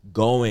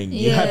going.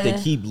 You have to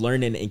keep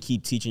learning and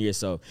keep teaching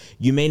yourself.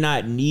 You may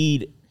not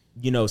need,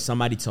 you know,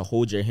 somebody to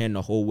hold your hand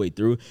the whole way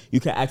through. You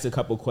can ask a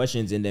couple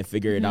questions and then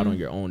figure it out on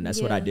your own.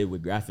 That's what I did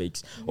with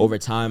graphics. Over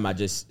time, I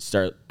just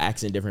start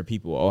asking different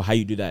people, oh, how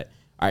you do that?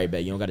 All right,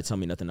 bet, you don't got to tell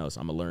me nothing else.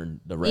 I'm going to learn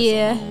the rest on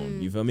my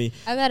own. You feel me?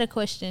 I got a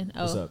question.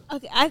 What's up?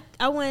 Okay,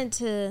 I wanted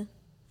to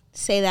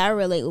say that I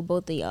relate with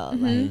both of y'all.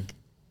 Like,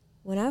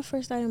 when I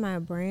first started my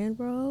brand,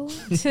 bro,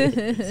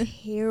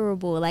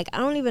 terrible. Like, I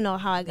don't even know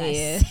how I got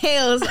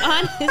sales,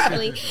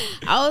 honestly.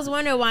 I was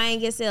wondering why I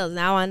didn't get sales.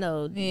 Now I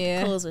know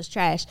clothes was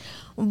trash.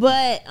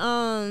 But,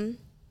 and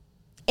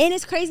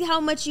it's crazy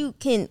how much you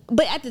can,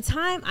 but at the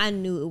time, I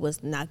knew it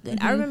was not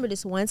good. I remember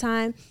this one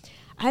time,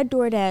 I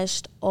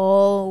DoorDashed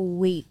all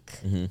week,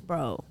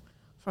 bro.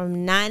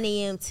 From 9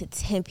 a.m. to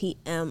 10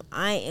 p.m.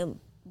 I am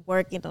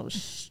working those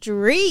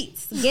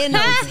streets, getting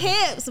those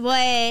tips,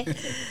 boy.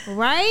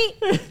 Right?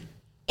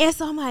 And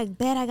so I'm like,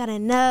 bet I got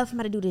enough. I'm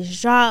about to do this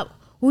job.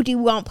 Who do you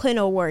want put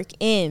no work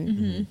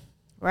in?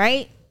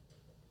 Right?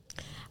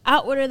 I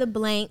order the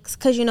blanks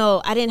because, you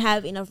know, I didn't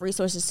have enough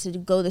resources to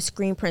go the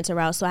screen printer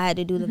route, so I had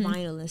to do the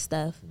vinyl and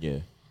stuff. Yeah.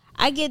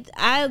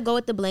 I go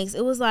with the blanks.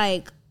 It was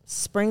like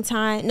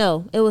springtime.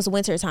 No, it was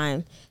winter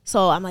time.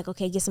 So I'm like,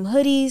 okay, get some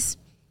hoodies.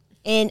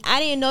 And I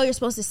didn't know you're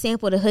supposed to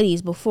sample the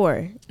hoodies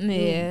before.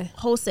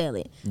 Wholesale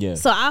it. Yeah.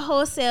 So I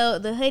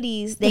wholesaled the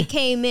hoodies. They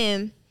came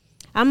in.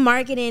 I'm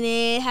marketing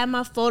it, have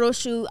my photo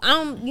shoot.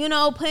 I'm, you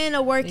know, putting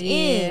the work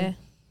in.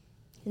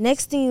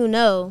 Next thing you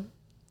know,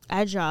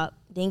 I dropped,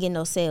 didn't get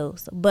no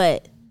sales.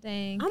 But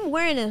I'm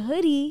wearing a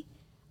hoodie.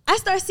 I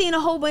start seeing a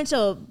whole bunch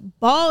of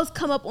balls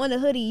come up on the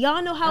hoodie.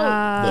 Y'all know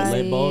how The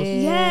lead balls?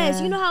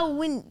 Yes, you know how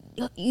when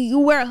you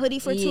wear a hoodie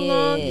for too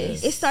long,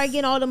 it start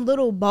getting all them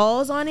little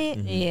balls on it.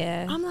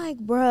 Yeah. I'm like,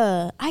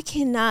 bruh, I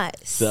cannot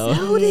sell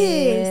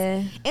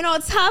this. And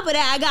on top of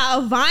that, I got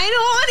a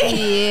vinyl on it.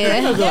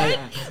 Yeah.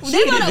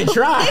 They gonna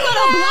block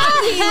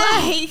me.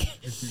 Like,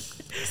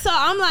 so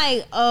I'm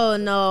like, oh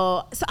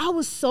no. So I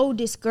was so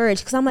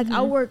discouraged because I'm like,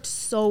 I worked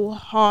so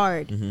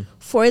hard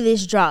for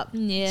this drop,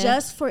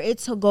 just for it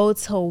to go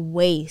to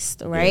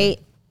waste, right?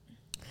 Yeah.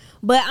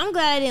 But I'm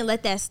glad I didn't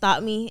let that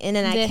stop me, and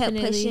then I kept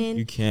pushing.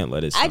 You can't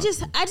let it stop. I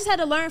just had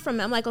to learn from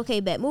it. I'm like,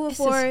 okay, bet moving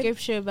forward. A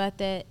scripture about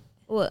that.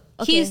 What?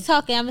 Okay. Keep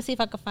talking. I'm gonna see if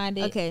I can find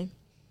it. Okay.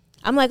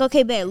 I'm like,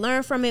 okay, bet.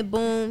 Learn from it.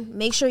 Boom.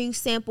 Make sure you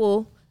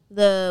sample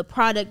the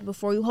product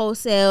before you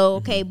wholesale.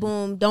 Okay,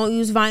 boom. Don't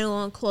use vinyl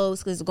on clothes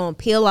because it's gonna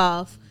peel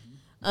off.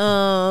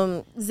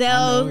 Zell,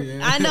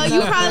 I know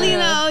you probably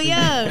know.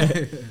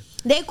 Yeah.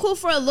 They cool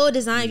for a little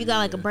design if you got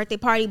like a birthday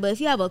party, but if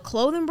you have a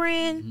clothing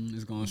brand,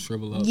 it's gonna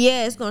shrivel up.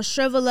 Yeah, it's gonna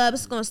shrivel up.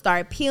 It's gonna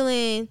start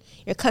peeling.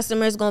 Your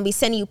customers gonna be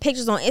sending you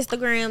pictures on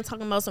Instagram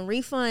talking about some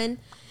refund.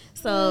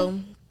 So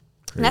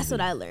that's what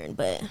I learned.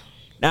 But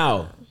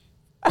now,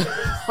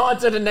 on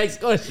to the next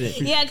question.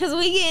 Yeah, because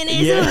we getting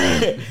into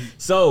it.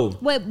 So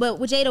wait, but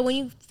Jada, when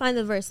you find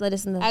the verse, let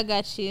us know. I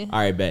got you. All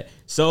right, bet.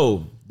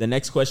 So the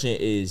next question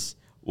is: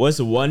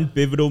 what's one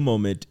pivotal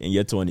moment in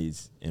your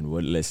 20s, and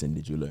what lesson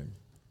did you learn?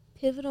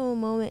 Pivotal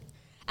moment.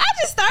 I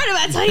just started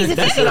my 20s in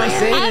That's what I'm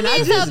saying. I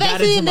mean, just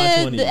got into my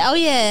 20s. Oh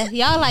yeah,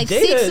 y'all like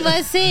Jada, 6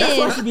 months in. That's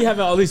why she be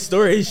having all these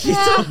stories. She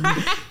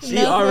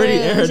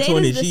already in her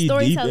 20s. She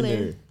deep in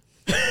there.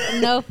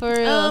 No, for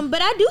real.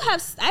 But I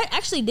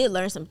actually did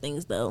learn some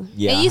things though.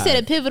 Yeah, and you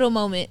said a pivotal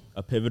moment.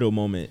 A pivotal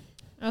moment.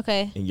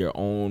 Okay. In your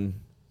own,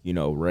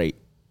 right,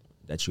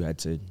 that you had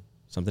to,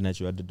 something that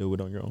you had to do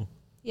it on your own.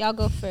 Y'all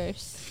go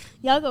first.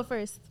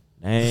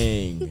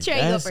 Dang, Trey,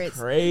 that's go first.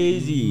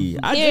 Crazy.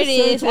 I Here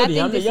just turned 20. it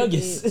is. I'm the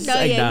youngest. No,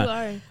 like, yeah, you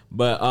are.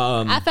 But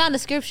I found a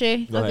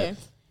scripture. Go ahead.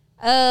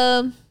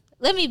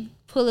 Let me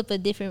pull up a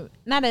different,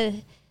 not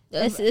a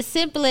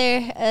simpler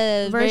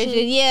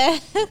version. Yeah.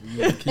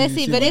 Let's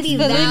see, but it's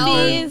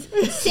Philippians.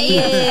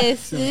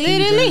 Yes,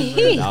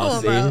 literally. Come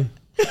on, bro.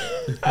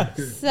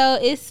 So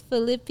it's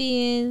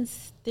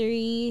Philippians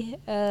 3.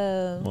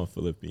 I'm on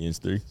Philippians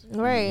 3.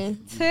 Right.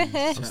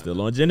 I'm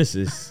still on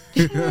Genesis.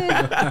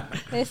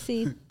 Let's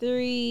see,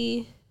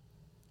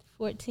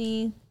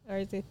 3:14, or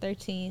is it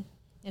 13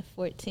 and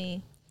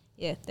 14?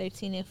 Yeah,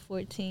 13 and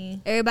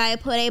 14. Everybody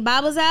put their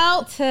Bibles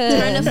out.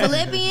 Turn to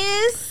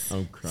Philippians.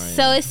 I'm crying.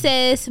 So it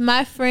says,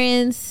 my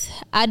friends,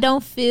 I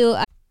don't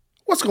feel...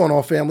 What's going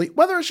on, family?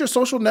 Whether it's your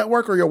social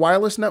network or your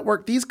wireless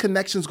network, these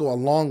connections go a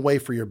long way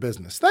for your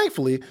business.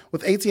 Thankfully,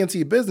 with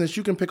AT&T Business,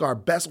 you can pick our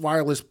best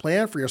wireless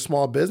plan for your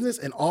small business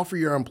and offer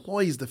your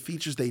employees the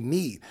features they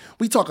need.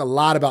 We talk a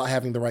lot about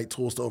having the right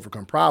tools to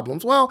overcome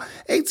problems. Well,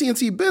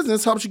 AT&T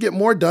Business helps you get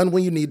more done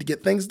when you need to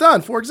get things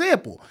done. For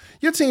example,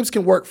 your teams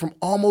can work from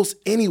almost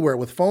anywhere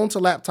with phone to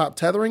laptop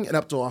tethering and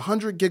up to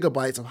 100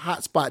 gigabytes of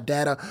hotspot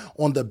data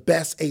on the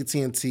best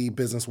AT&T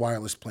Business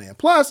wireless plan.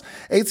 Plus,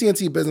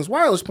 AT&T Business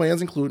wireless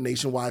plans include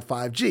nationwide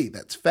 5G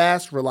that's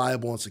fast,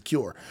 reliable, and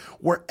secure.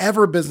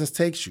 Wherever business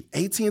takes you,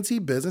 AT&T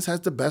Business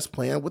has the best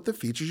plan with the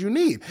features you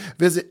need.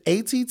 Visit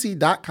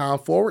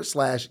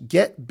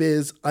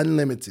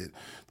att.com/getbizunlimited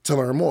to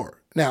learn more.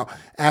 Now,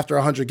 after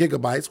 100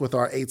 gigabytes with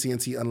our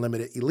AT&T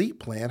Unlimited Elite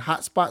plan,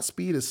 hotspot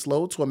speed is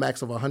slow to a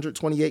max of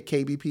 128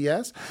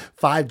 kbps.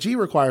 5G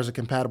requires a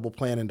compatible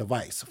plan and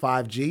device.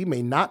 5G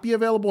may not be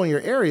available in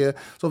your area,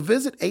 so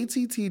visit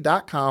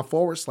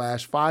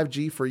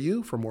att.com/5G for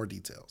you for more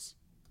details.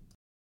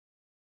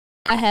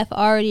 I have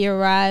already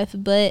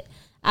arrived, but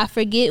I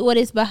forget what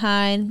is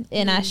behind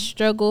and I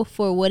struggle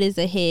for what is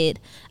ahead.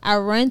 I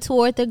run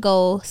toward the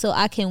goal so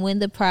I can win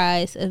the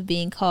prize of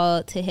being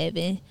called to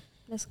heaven.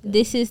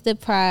 This is the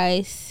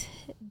prize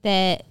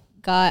that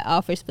God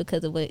offers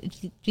because of what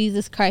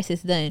Jesus Christ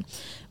has done.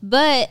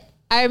 But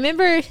I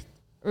remember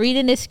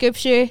reading this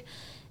scripture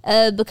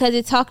because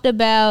it talked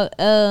about,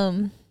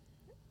 when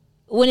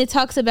it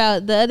talks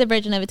about, the other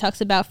version of it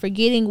talks about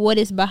forgetting what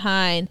is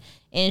behind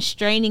and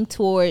straining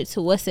towards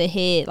what's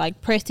ahead,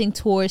 like pressing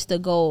towards the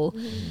goal.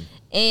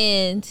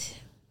 And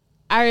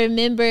I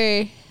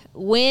remember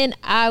when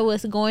I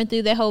was going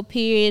through that whole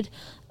period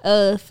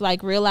of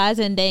like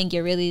realizing, dang,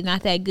 you're really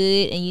not that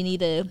good and you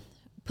need to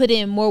put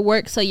in more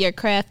work so your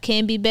craft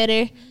can be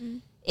better.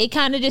 It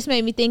kind of just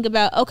made me think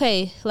about,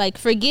 okay, like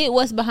forget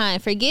what's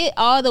behind, forget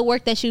all the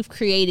work that you've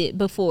created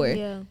before.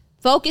 Yeah.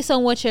 Focus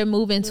on what you're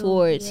moving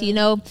towards, you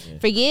know.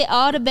 Forget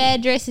all the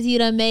bad dresses you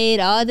done made,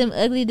 all them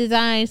ugly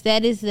designs.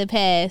 That is the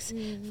past.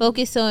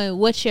 Focus on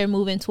what you're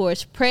moving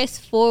towards. Press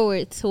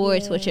forward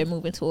towards what you're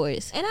moving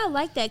towards. And I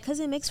like that because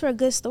it makes for a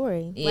good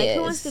story. Like,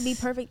 who wants to be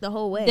perfect the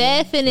whole way?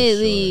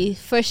 Definitely,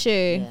 for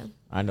sure. Yeah.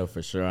 I know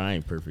for sure I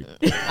ain't perfect.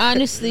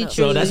 Honestly, true.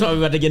 So that's why we're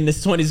about to get in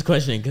this 20s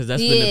question, because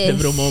that's been a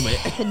pivotal moment.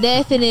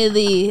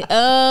 Definitely.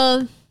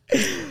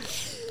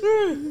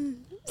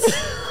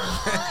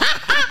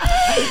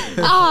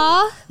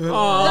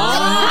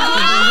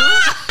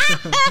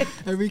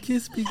 Every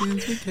kiss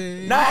begins with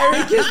K. Not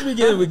every kiss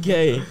begins with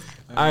K.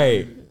 All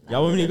right,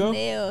 y'all want me to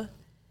go?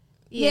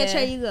 Yeah,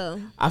 Trey, you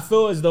go. I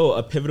feel as though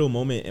a pivotal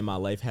moment in my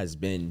life has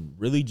been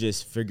really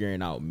just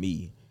figuring out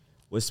me.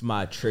 What's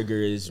my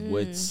triggers?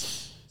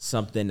 What's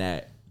something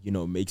that,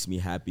 makes me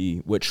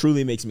happy? What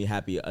truly makes me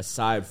happy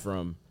aside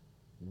from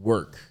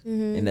work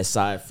and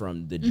aside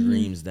from the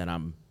dreams that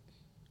I'm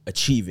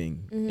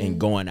achieving and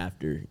going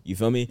after. You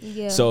feel me?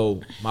 Yeah.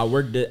 So my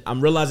work, I'm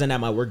realizing that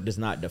my work does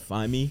not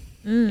define me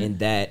and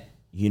that,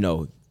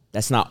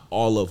 that's not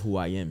all of who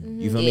I am.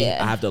 You feel me?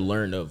 I have to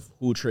learn of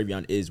who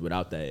Travion is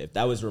without that. If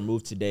that was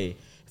removed today,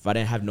 if I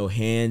didn't have no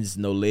hands,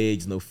 no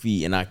legs, no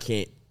feet, and I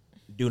can't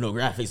do no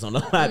graphics on the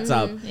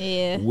laptop,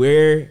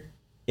 where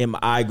am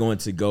I going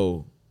to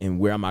go and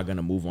where am I going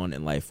to move on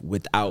in life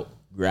without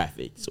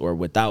graphics or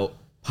without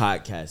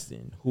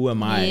podcasting? Who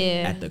am I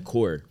at the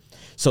core?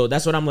 So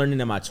that's what I'm learning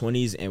in my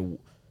 20s. And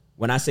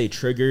when I say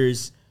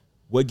triggers,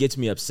 what gets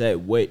me upset,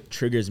 what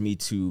triggers me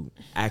to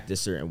act a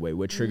certain way,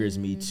 what triggers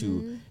me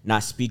to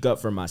not speak up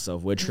for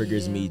myself, what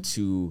triggers me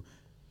to,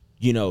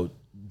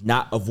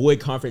 not avoid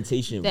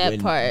confrontation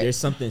there's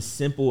something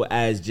simple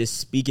as just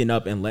speaking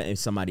up and letting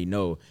somebody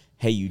know,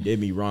 hey, you did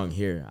me wrong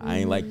here. I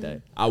ain't like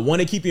that. I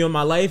want to keep you in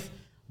my life,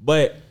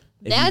 but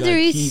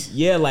boundaries.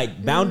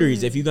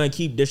 Boundaries. If you're going to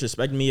keep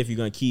disrespecting me, if you're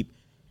going to keep,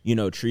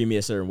 treating me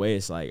a certain way,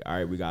 it's like,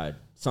 all right,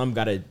 some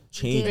got to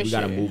change. We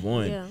got to move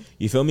on. Yeah.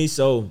 You feel me?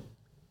 So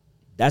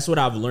that's what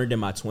I've learned in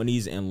my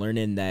 20s, and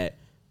learning that,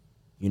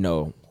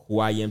 who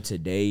I am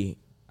today,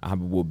 I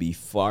will be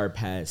far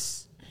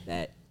past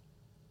that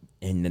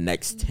in the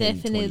next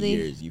 10, 20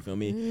 years. You feel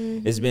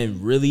me? It's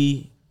been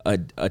really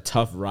a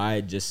tough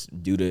ride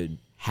just due to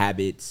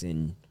habits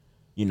and,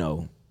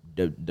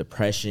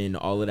 depression,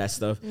 all of that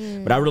stuff.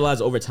 But I realize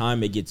over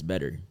time it gets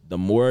better. The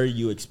more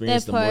you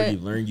experience, the more you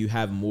learn. You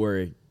have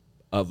more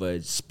of a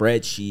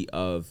spreadsheet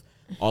of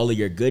all of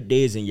your good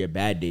days and your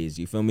bad days.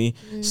 You feel me?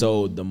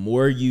 So the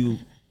more you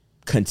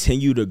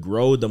continue to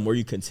grow, the more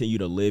you continue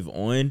to live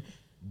on,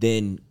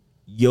 then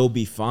you'll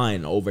be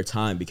fine over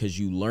time because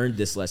you learned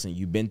this lesson.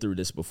 You've been through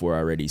this before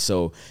already.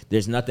 So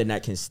there's nothing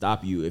that can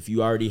stop you. If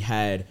you already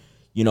had,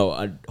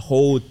 a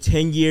whole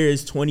 10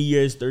 years, 20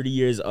 years, 30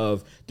 years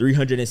of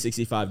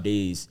 365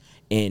 days,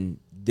 and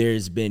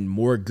there's been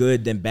more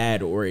good than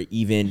bad, or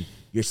even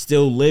you're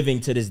still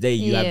living to this day,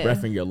 you have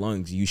breath in your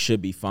lungs, you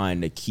should be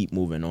fine to keep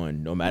moving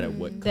on no matter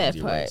what comes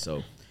your way.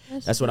 So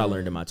that's what I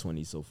learned in my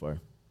 20s so far.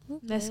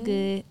 That's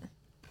good.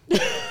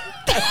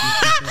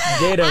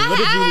 Jada, what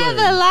did you learn? I have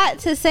a lot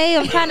to say.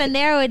 I'm trying to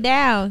narrow it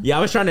down. Yeah,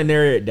 I was trying to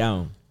narrow it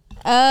down.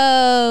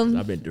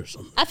 I've been through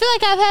something. I feel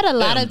like I've had a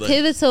lot of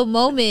pivotal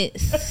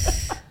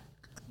moments.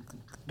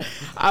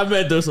 I've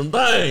been through some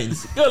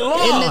things. Good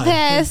Lord. In the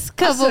past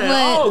couple months.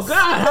 Oh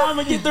God, how am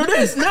I gonna get through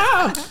this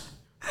now?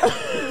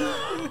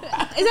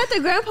 Is that the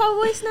grandpa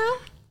voice now?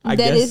 I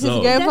guess is so.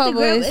 His grandpa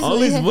voice. All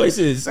these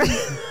voices.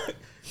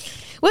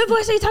 What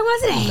voice are you talking about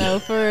today? No,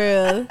 for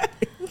real.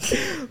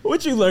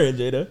 What you learned,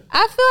 Jada?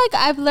 I feel like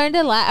I've learned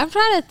a lot. I'm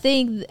trying to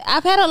think.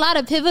 I've had a lot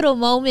of pivotal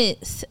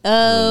moments.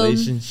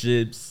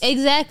 Relationships.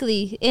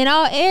 Exactly. In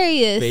all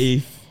areas.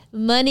 Faith.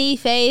 Money,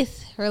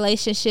 faith,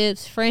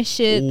 relationships,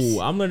 friendships.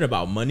 Ooh, I'm learning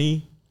about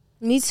money.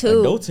 Me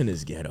too. Adulting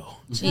is ghetto.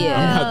 Yeah.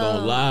 I'm not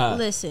gonna lie.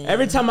 Listen.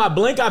 Every time I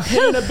blink, I pay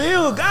a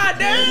bill. God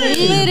damn.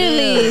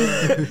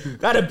 Literally.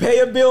 Gotta pay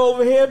a bill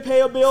over here,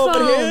 pay a bill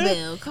over here.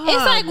 Bill. It's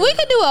like we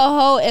could do a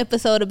whole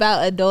episode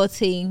about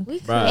adulting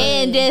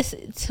and just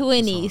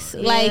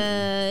 20s. Like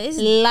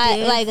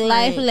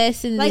life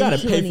lessons. You gotta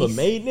pay for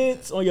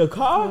maintenance on your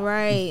car.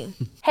 Right.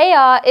 Hey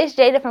y'all, it's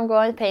Jada from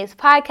Growing Painz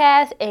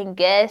Podcast, and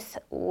guess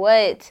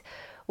what?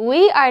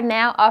 We are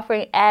now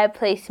offering ad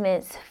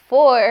placements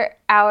for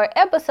our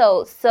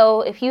episodes.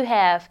 So if you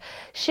have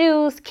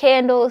shoes,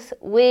 candles,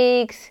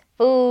 wigs,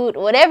 food,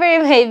 whatever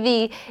it may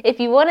be, if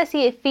you want to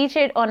see it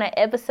featured on an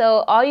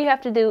episode, all you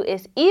have to do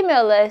is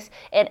email us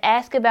and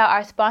ask about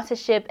our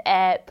sponsorship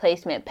ad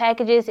placement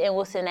packages, and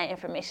we'll send that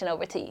information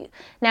over to you.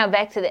 Now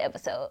back to the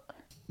episode.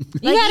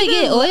 You gotta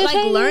get oil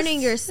changes?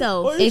 Learning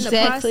yourself.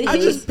 Exactly. I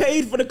just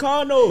paid for the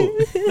car note.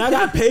 Now I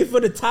gotta pay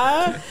for the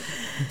tire.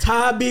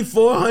 Tire be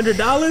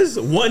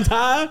 $400 one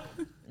tire.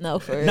 No,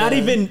 for real. Not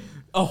even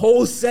a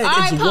whole set. All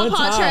it's right, one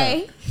Papa tire.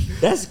 Trey.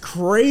 That's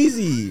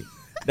crazy.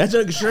 That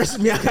just stresses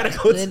me. I gotta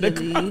go to the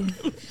car.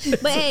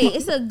 But hey,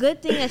 it's a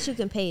good thing that you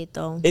can pay it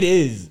though. It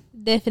is.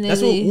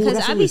 Definitely.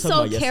 Because I be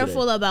so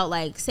careful about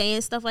like saying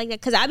stuff like that.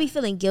 Because I be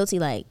feeling guilty.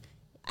 Like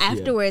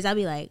afterwards, I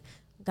be like,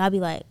 God be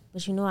like,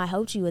 but I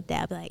helped you with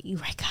that. I be like, you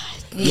right, God.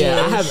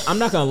 Yeah, I'm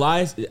not gonna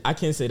lie. I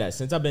can't say that.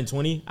 Since I've been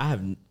 20,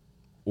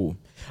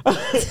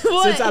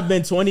 since I've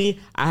been 20,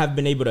 I have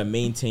been able to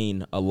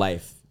maintain a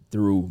life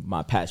through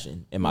my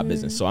passion and my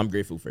business. So I'm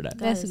grateful for that.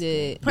 That's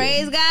good.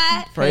 Praise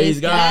God. Praise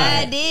God.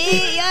 I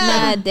did,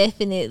 Nah,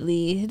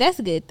 definitely. That's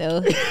good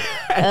though.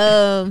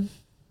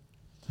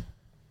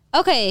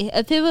 Okay,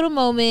 a pivotal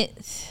moment.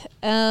 It's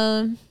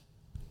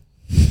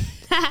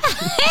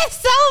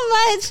so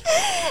much.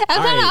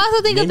 I'm trying to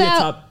also think name about your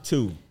top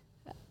two.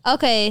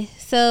 Okay,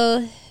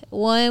 so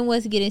one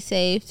was getting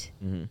saved.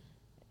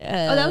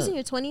 that was in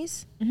your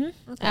 20s?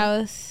 Mm-hmm. Okay. I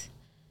was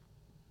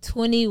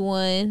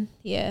 21.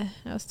 Yeah,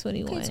 I was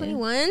 21. Okay,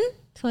 21.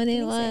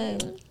 21.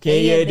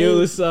 Can you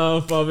do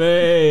something for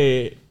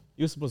me?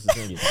 You were supposed to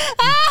sing it.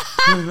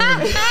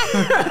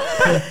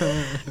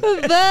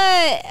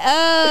 But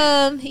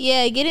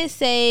yeah, getting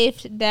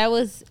saved, that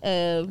was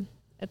a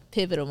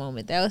pivotal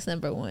moment. That was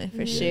number one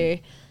for sure.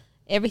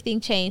 Everything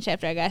changed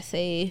after I got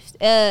saved.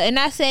 And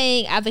not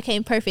saying I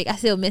became perfect. I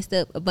still messed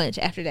up a bunch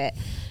after that.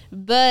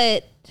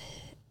 But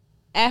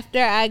after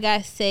I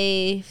got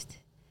saved,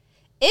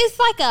 it's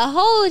like a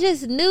whole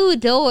just new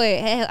door.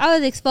 I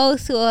was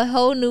exposed to a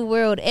whole new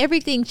world.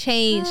 Everything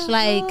changed.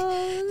 Like, I'm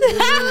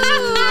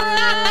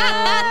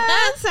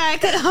sorry, I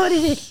couldn't hold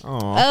it.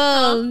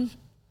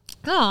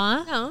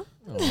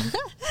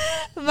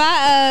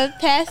 My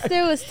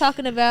pastor was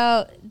talking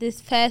about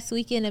this past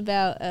weekend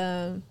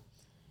about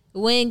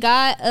when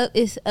God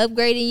is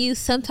upgrading you.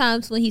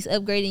 Sometimes when He's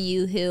upgrading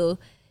you,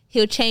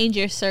 He'll change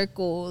your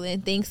circle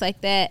and things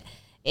like that.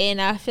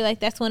 And I feel like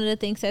that's one of the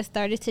things that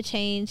started to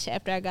change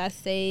after I got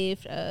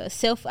saved.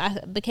 I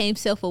became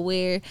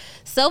self-aware.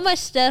 So much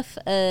stuff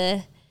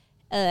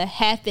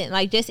happened.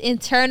 Like just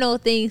internal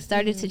things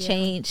started to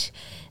change.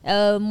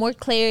 More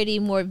clarity,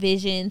 more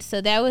vision.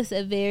 So that was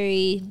a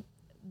very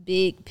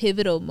big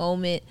pivotal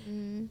moment.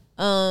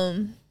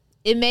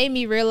 It made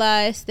me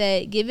realize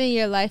that giving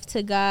your life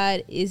to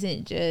God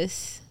isn't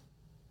just.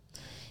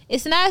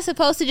 It's not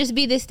supposed to just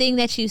be this thing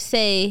that you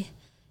say,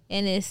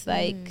 and it's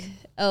like.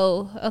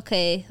 Oh,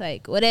 okay,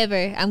 like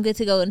whatever, I'm good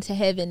to go into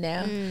heaven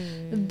now.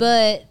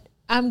 But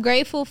I'm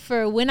grateful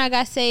for when I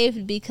got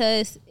saved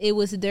because it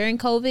was during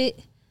COVID.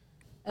 Me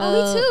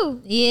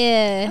too.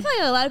 Yeah. I feel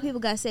like a lot of people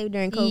got saved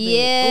during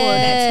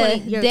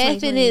COVID. Yeah,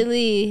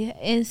 definitely.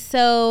 And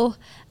so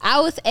I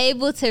was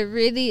able to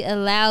really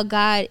allow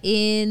God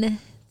in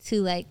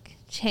to like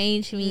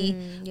change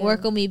me,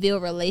 work on me,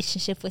 build a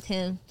relationship with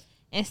Him.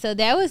 And so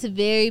that was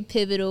very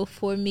pivotal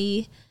for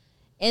me.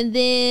 And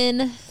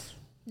then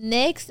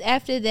next,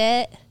 after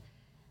that,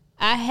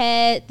 I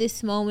had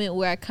this moment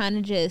where I kind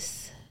of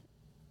just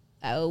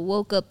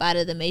woke up out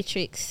of the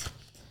Matrix.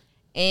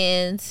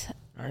 And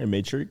all right,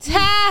 Matrix. And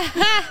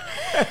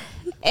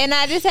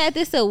I just had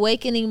this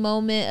awakening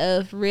moment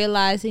of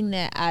realizing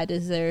that I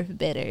deserve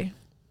better.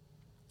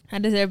 I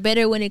deserve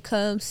better when it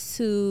comes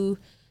to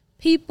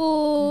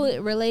people,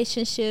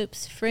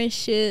 relationships,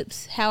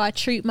 friendships, how I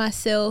treat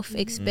myself,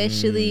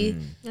 especially.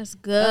 That's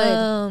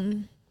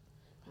good.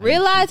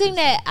 Realizing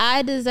that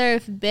I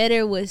deserve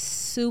better was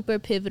super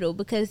pivotal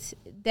because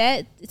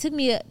it took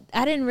me.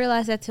 I didn't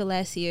realize that till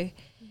last year,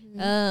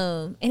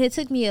 and it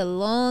took me a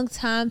long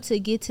time to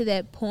get to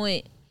that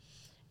point.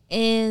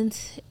 And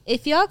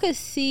if y'all could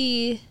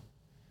see,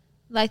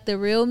 like the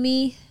real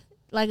me,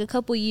 like a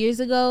couple years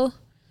ago,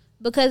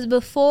 because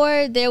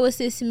before there was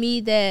this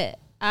me that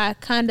I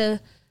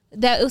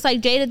that it was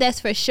like Jada that's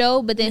for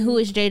show, but then who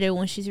is Jada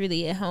when she's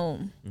really at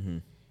home?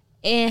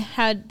 And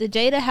how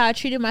I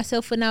treated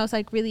myself when I was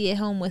like really at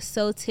home was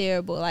so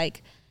terrible.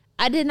 Like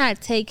I did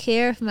not take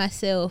care of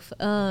myself.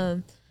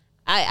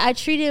 I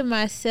treated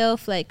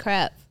myself like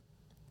crap.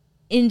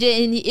 And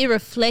it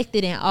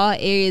reflected in all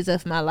areas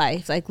of my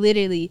life. Like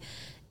literally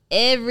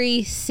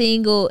every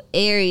single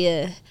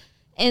area.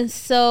 And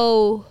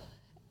so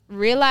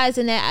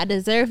realizing that I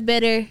deserve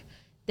better,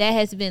 that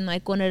has been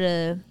like one of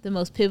the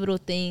most pivotal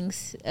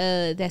things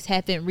that's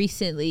happened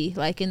recently,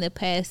 like in the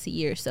past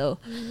year or so.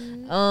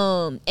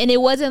 And it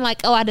wasn't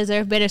like, oh, I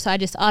deserve better, so I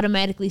just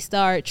automatically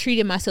start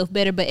treating myself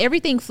better. But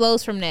everything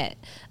flows from that.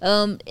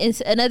 It's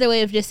another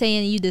way of just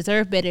saying you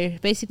deserve better,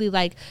 basically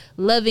like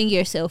loving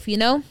yourself, you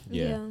know?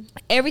 Yeah.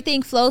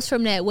 Everything flows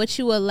from that. What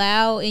you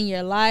allow in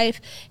your life,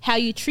 how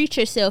you treat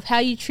yourself, how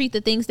you treat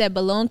the things that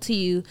belong to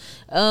you.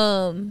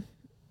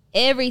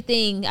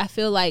 Everything I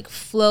feel like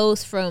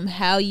flows from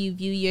how you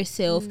view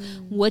yourself,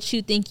 what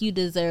you think you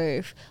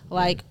deserve.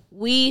 Like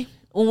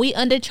when we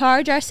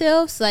undercharge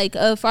ourselves, like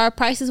for our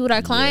prices with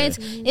our clients,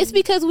 it's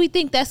because we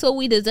think that's what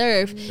we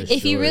deserve.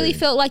 If you really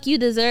felt like you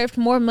deserved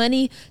more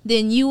money,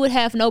 then you would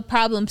have no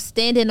problem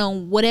standing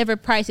on whatever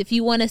price. If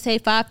you want to say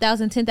 $5,000,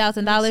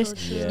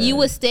 $10,000, you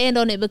would stand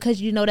on it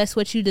because you know that's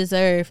what you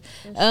deserve.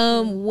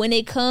 When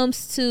it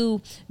comes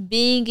to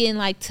being in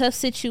like tough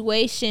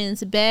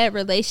situations, bad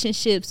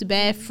relationships,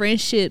 bad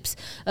friendships,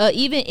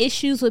 even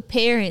issues with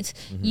parents,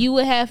 you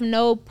would have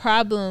no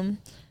problem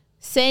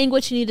saying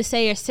what you need to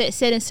say or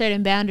setting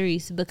certain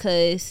boundaries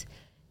because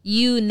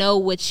you know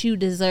what you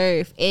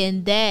deserve,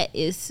 and that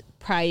is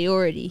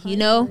priority, you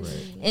know?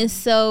 And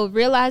so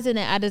realizing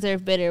that I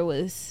deserve better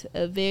was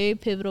a very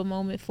pivotal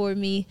moment for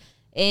me.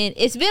 And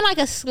it's been like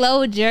a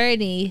slow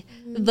journey,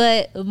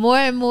 but more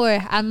and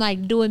more I'm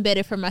like doing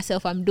better for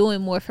myself. I'm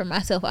doing more for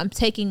myself. I'm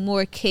taking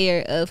more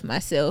care of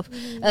myself.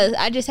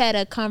 I just had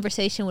a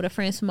conversation with a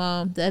friend's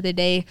mom the other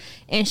day,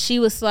 and she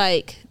was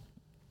like,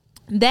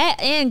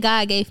 that and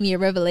God gave me a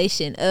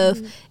revelation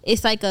of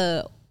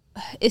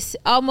it's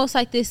almost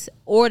like this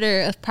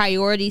order of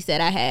priorities that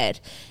I had.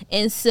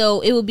 And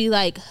so it would be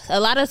like, a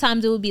lot of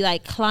times it would be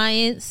like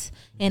clients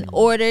and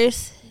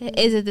orders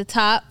is at the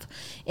top.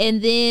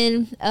 And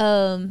then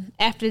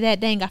after that,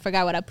 dang, I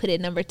forgot what I put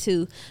at number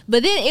 2.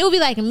 But then it would be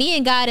like me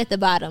and God at the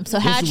bottom. So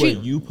how I treat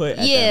what you put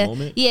at that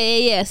moment?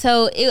 Yeah.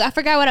 So I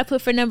forgot what I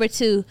put for number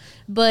 2,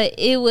 but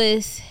it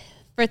was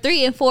for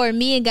 3 and 4.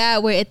 Me and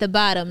God were at the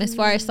bottom as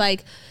far as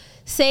like,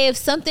 say if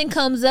something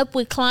comes up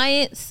with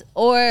clients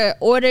or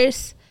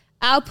orders,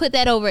 I'll put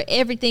that over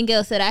everything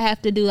else that I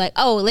have to do. Like,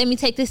 oh, let me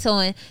take this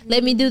on.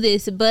 Let me do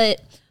this. But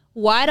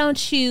why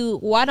don't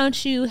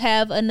you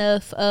have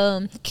enough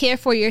care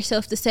for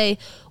yourself to say,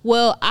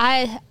 well,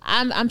 I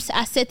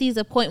set these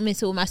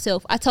appointments with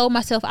myself. I told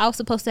myself I was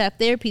supposed to have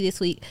therapy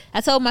this week.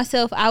 I told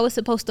myself I was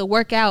supposed to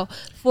work out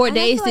 4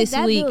 days this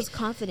week. That builds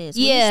confidence.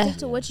 When you stick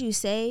to what you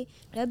say,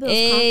 that builds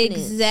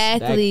confidence.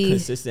 Exactly. That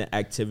consistent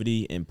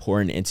activity and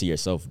pouring into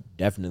yourself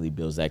definitely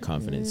builds that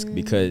confidence,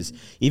 because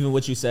even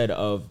what you said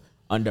of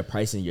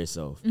underpricing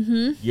yourself,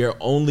 you're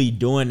only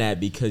doing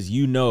that because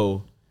you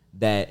know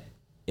that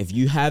if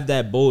you have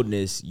that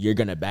boldness, you're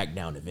going to back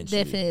down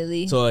eventually.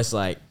 Definitely. So it's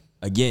like,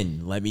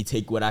 again, let me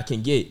take what I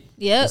can get.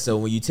 Yep. So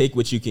when you take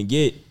what you can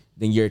get,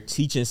 then you're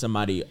teaching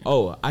somebody,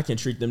 oh, I can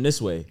treat them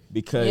this way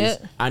because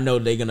I know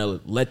they're going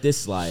to let this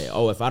slide.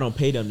 Oh, if I don't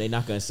pay them, they're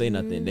not going to say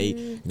nothing. They're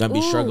going to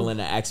be struggling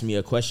to ask me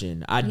a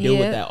question. I deal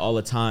with that all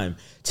the time.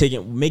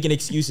 Making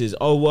excuses.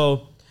 Oh,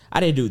 well, I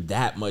didn't do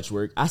that much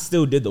work. I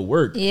still did the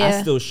work. Yeah.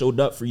 I still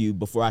showed up for you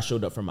before I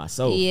showed up for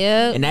myself.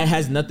 Yep. And that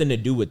has nothing to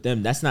do with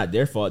them. That's not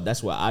their fault.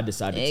 That's what I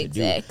decided to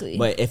do. Exactly.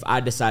 But if I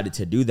decided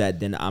to do that,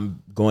 then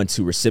I'm going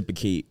to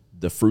reciprocate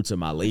the fruits of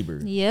my labor.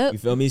 Yep. You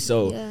feel me?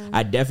 So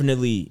I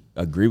definitely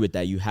agree with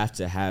that. You have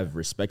to have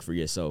respect for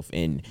yourself.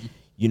 And,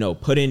 you know,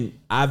 in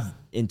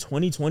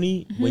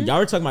 2020, when y'all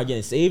were talking about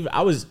getting saved,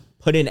 I was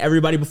putting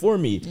everybody before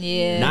me.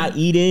 Yeah. Not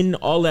eating,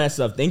 all that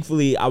stuff.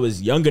 Thankfully, I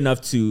was young enough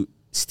to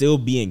still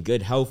be in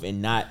good health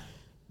and not,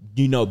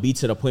 you know, be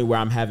to the point where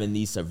I'm having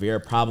these severe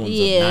problems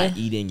of not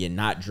eating and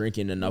not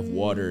drinking enough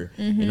water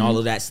and all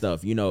of that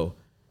stuff. You know,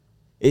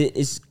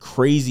 it's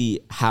crazy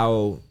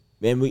how,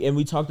 and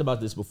we talked about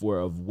this before,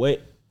 of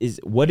what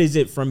is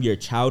it from your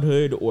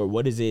childhood, or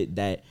what is it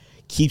that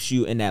keeps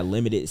you in that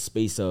limited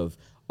space of,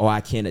 oh, I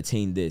can't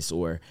attain this,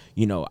 or,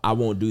 you know, I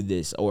won't do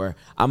this, or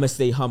I'm going to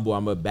stay humble,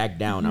 I'm going to back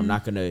down, I'm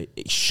not going to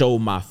show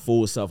my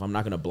full self, I'm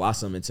not going to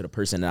blossom into the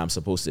person that I'm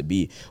supposed to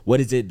be. What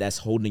is it that's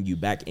holding you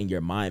back in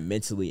your mind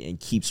mentally and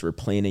keeps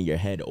replaying in your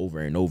head over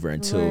and over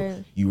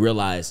until you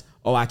realize,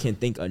 oh, I can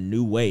think a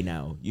new way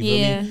now. You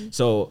feel me?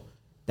 So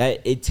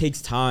that it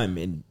takes time,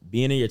 and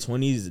being in your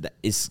 20s,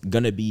 it's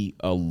going to be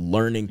a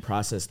learning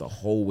process the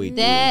whole way through.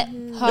 That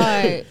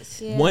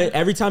part.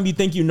 Every time you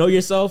think you know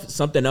yourself,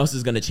 something else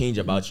is going to change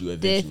about you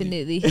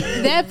eventually. Definitely.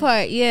 That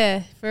part,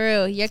 for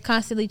real. You're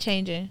constantly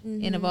changing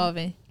and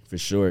evolving. For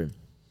sure.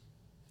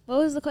 What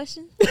was the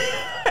question?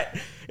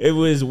 It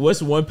was,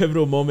 what's one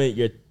pivotal moment in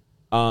your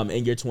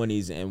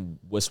 20s, and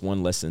what's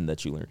one lesson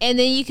that you learned? And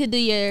then you could do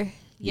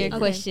your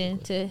question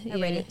to.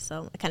 I read it,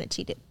 so I kind of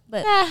cheated.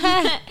 But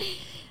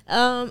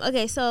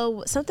okay,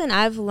 so something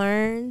I've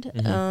learned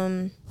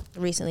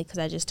recently, because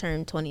I just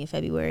turned 20 in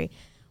February,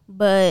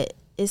 but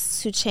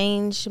it's to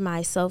change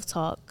my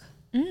self-talk,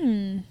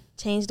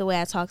 change the way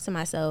I talk to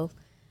myself.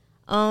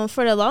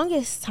 For the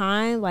longest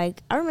time,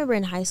 like, I remember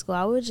in high school,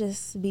 I would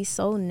just be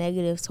so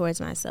negative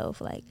towards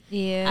myself. Like,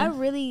 I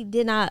really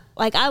did not,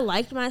 like, I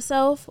liked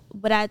myself,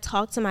 but I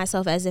talked to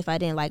myself as if I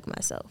didn't like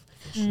myself.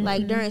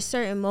 Like, during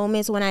certain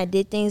moments when I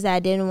did things that I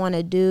didn't want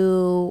to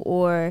do,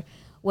 or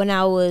when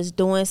I was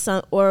doing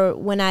or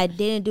when I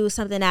didn't do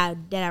something that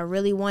I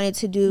really wanted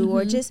to do,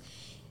 or just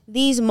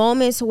these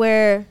moments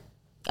where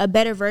I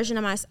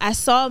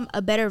saw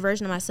a better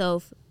version of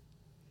myself,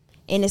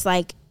 and it's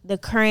like the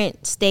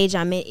current stage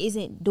I'm in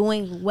isn't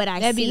doing what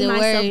I see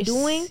myself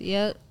doing.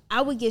 Yep.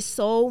 I would get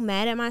so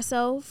mad at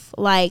myself,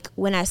 like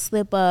when I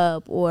slip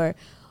up, or,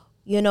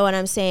 you know what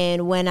I'm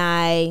saying, when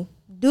I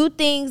do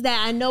things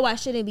that I know I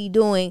shouldn't be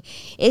doing.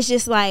 It's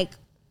just like,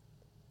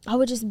 I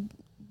would just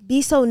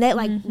be so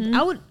like,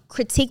 I would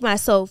critique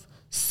myself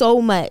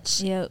so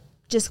much. Yep.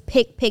 Just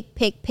pick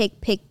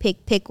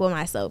with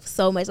myself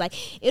so much. Like,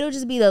 it'll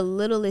just be the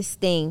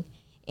littlest thing,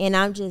 and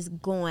I'm just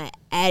going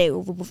at it,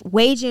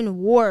 waging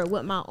war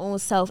with my own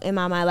self in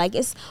my mind. Like,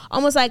 it's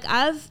almost like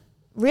I've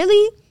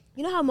really,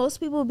 you know how most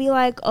people be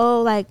like,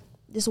 oh, like,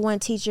 this one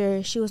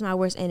teacher, she was my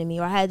worst enemy,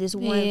 or I had this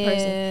one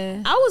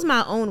person. I was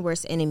my own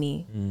worst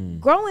enemy.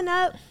 Growing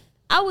up,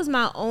 I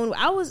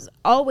was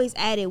always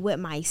at it with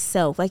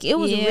myself. Like, it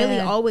was really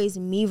always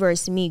me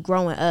versus me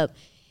growing up.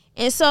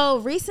 And so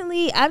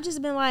recently, I've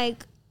just been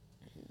like,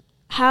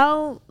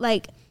 how,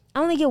 like,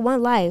 I only get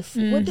one life.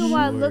 What do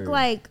I look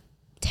like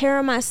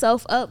tearing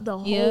myself up the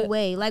whole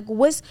way? Like,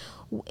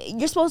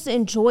 you're supposed to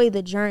enjoy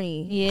the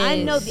journey. Yes.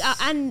 I know,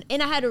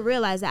 and I had to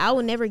realize that I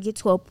will never get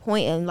to a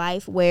point in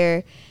life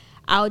where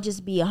I'll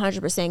just be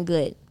 100%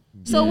 good.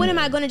 So when am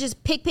I going to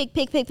just pick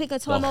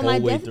until I'm on my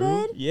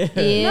deathbed?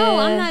 No,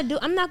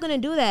 I'm not going to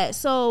do that.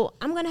 So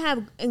I'm going to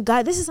have, and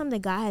God, this is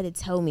something God had to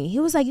tell me. He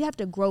was like, you have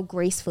to grow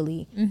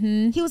gracefully.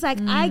 He was like,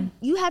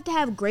 you have to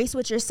have grace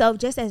with yourself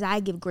just as I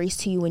give grace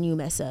to you when you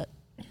mess up.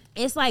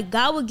 it's like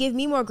God would give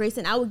me more grace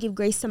and I would give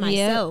grace to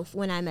myself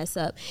when I mess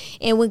up.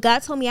 And when God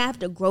told me I have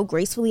to grow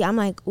gracefully, I'm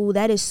like, ooh,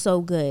 that is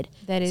so good.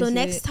 That is so it.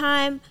 next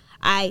time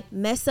I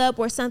mess up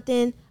or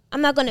something,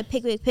 I'm not going to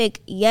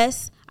pick.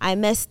 Yes, I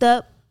messed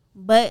up,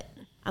 but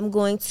I'm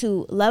going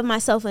to love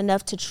myself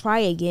enough to try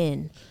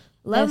again.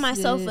 Love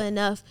myself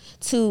enough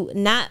to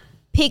not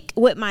pick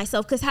with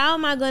myself, because how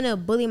am I going to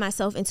bully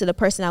myself into the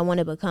person I want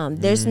to become?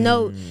 There's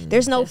no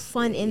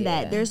fun in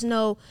that. There's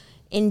no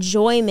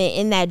enjoyment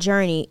in that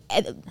journey.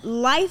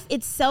 Life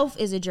itself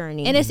is a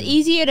journey, and it's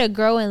easier to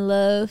grow in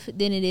love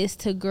than it is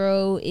to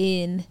grow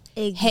in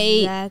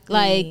hate,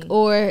 like,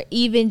 or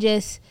even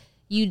just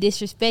you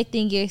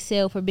disrespecting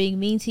yourself or being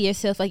mean to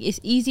yourself. Like, it's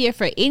easier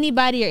for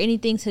anybody or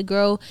anything to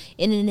grow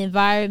in an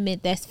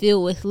environment that's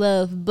filled with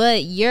love,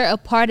 but you're a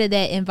part of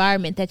that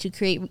environment that you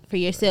create for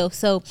yourself.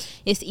 So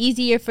it's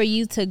easier for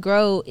you to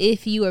grow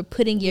if you are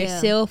putting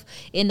yourself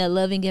in a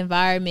loving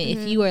environment,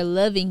 if you are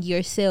loving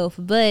yourself.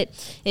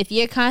 But if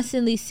you're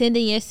constantly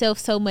sending yourself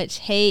so much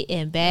hate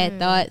and bad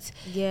thoughts,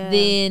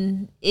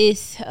 then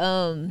it's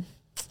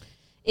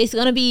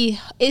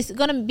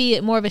gonna be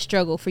more of a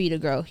struggle for you to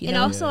grow. You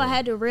know? Also, I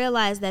had to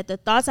realize that the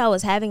thoughts I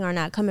was having are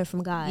not coming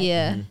from God.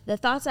 The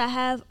thoughts I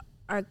have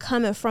are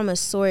coming from a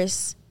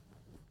source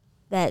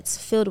that's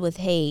filled with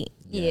hate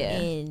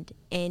and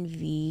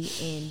envy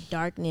and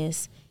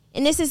darkness.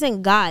 And this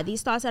isn't God.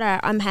 These thoughts that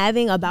I'm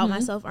having about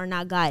myself are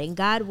not God. And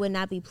God would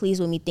not be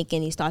pleased with me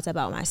thinking these thoughts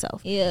about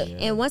myself.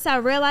 And once I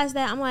realized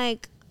that, I'm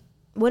like,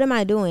 what am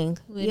I doing?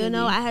 Literally. You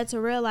know, I had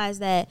to realize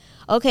that,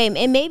 okay,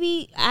 and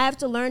maybe I have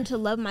to learn to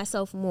love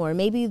myself more.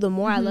 Maybe the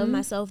more I love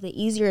myself, the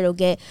easier it'll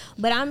get.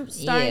 But I'm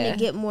starting to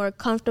get more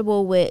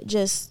comfortable with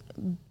just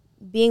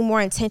being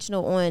more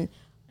intentional on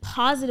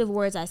positive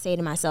words I say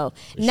to myself.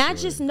 Not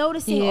just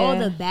noticing all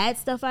the bad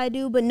stuff I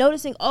do, but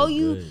noticing,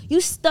 you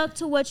stuck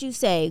to what you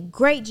say.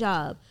 Great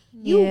job.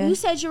 You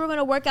said you were going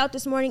to work out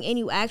this morning and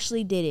you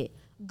actually did it.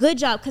 Good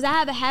job. Because I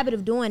have a habit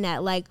of doing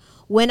that. Like,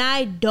 when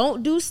I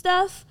don't do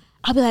stuff,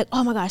 I'll be like,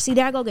 oh my gosh, see,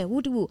 there I go again.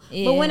 Woo-doo-woo.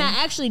 But when I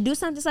actually do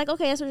something, it's like,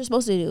 okay, that's what you're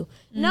supposed to do.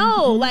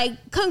 No, like,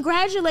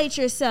 congratulate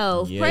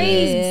yourself.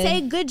 Praise,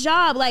 say good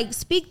job. Like,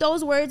 speak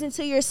those words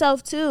into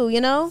yourself too,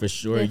 you know? For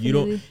sure. Definitely. You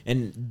don't,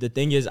 and the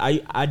thing is,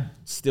 I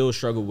still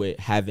struggle with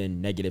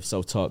having negative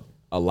self-talk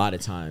a lot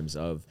of times.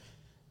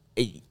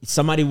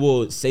 Somebody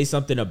will say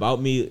something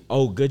about me,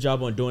 oh, good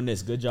job on doing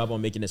this, good job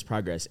on making this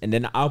progress. And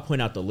then I'll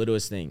point out the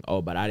littlest thing,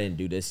 oh, but I didn't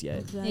do this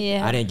yet.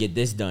 I didn't get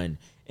this done.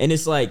 And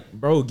it's like,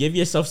 bro, give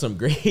yourself some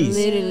grace.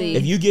 Literally.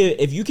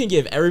 If you can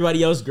give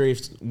everybody else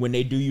grace when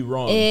they do you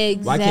wrong,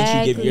 why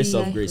can't you give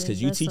yourself grace?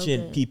 Because you're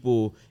teaching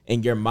people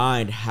in your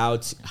mind how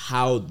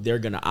they're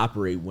gonna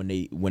operate when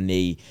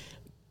they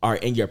are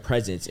in your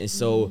presence. And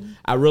so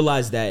I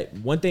realized that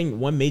one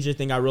major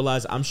thing I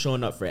realized, I'm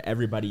showing up for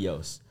everybody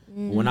else.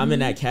 When I'm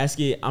in that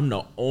casket, I'm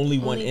the only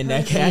one in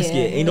that casket.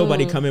 Ain't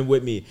nobody coming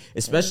with me.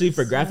 Especially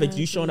for graphics,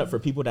 you showing up for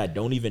people that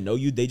don't even know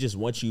you. They just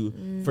want you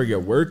for your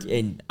work.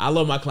 And I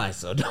love my clients,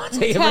 so don't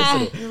take it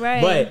personal.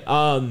 But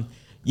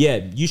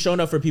you showing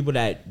up for people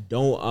that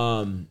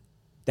don't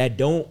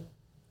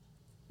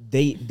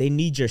they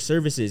need your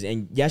services.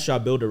 And yes, y'all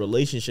build a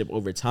relationship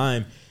over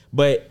time.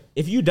 But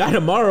if you die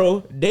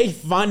tomorrow, they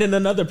finding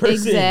another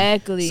person.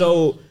 Exactly.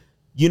 So,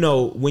 you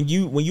know, when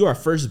you are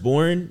first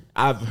born,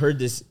 I've heard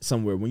this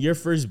somewhere. When you're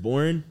first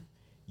born,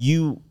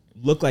 you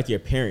look like your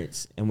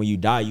parents, and when you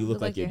die, you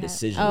look like your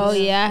decisions. Oh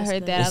yeah, I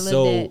heard that.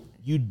 So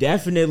you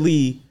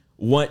definitely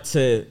want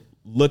to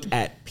look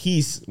at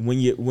peace when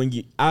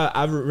you.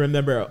 I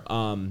remember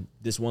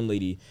this one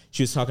lady.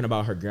 She was talking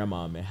about her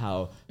grandmom and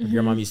how her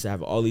grandmom used to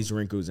have all these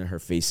wrinkles in her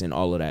face and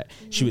all of that.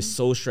 She was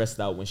so stressed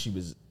out when she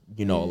was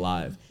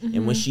alive,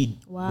 and when she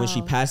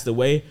passed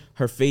away,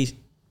 her face.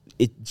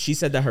 She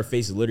said that her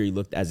face literally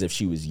looked as if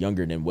she was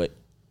younger than what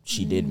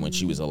she did when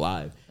she was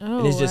alive.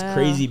 And it's just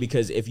crazy,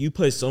 because if you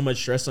put so much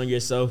stress on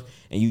yourself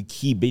and you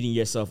keep beating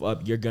yourself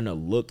up, you're gonna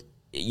look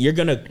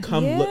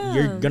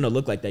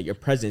like that. Your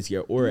presence,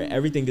 your aura,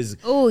 everything is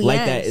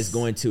that is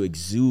going to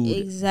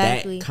exude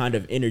that kind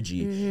of energy.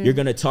 You're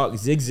gonna talk.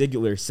 Zig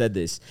Ziglar said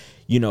this,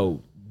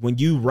 when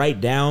you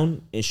write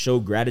down and show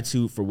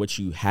gratitude for what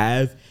you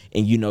have,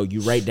 and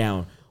you write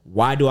down,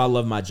 why do I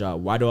love my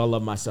job? Why do I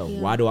love myself?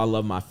 Why do I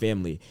love my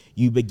family?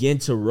 You begin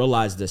to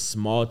realize the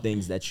small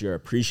things that you're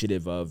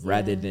appreciative of,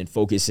 rather than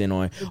focusing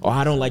on,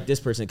 I don't like this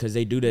person because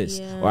they do this,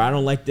 or I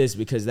don't like this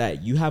because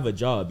that. You have a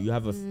job. You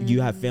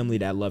have family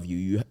that love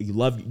you.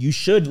 You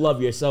should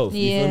love yourself.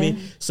 You feel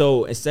me?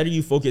 So instead of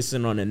you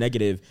focusing on the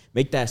negative,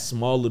 make that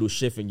small little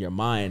shift in your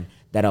mind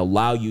that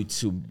allow you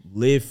to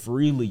live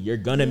freely. You're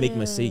gonna make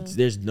mistakes.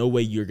 There's no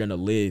way you're gonna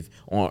live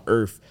on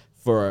earth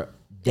for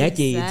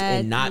decades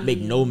and not make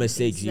no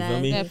mistakes. You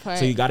feel me?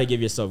 So you got to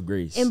give yourself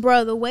grace. And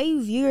bro, the way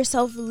you view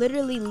yourself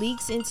literally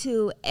leaks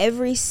into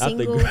every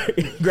single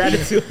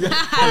gratitude.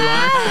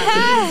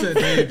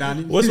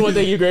 What's one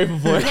thing you're grateful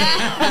for?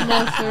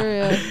 No, for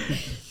real.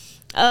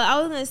 I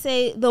was gonna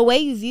say, the way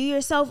you view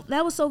yourself,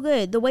 that was so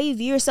good. The way you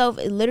view yourself,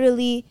 it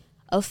literally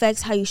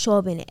affects how you show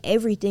up in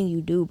everything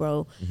you do,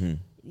 bro.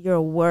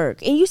 your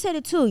work, and you said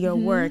it too, your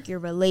work, your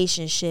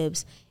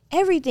relationships,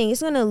 everything.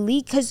 It's gonna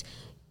leak because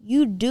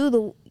you do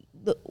the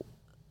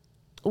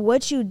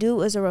what you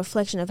do is a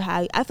reflection of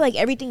how. I feel like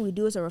everything we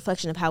do is a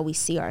reflection of how we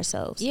see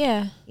ourselves.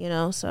 Yeah, you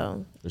know.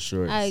 So for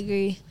sure, I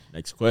agree.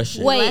 Next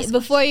question. Wait,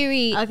 before you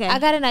read, okay, I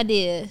got an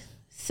idea.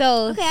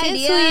 So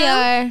since we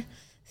are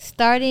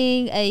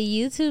starting a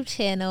YouTube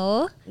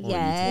channel,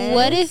 yes,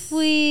 what if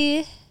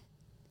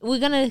we're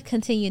gonna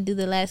continue to do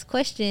the last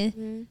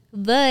question,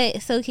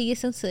 but so we can get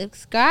some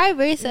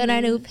subscribers on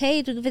our new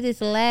page, we can put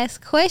this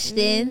last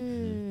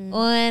question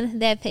on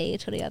that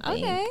page. What do y'all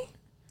think? Okay,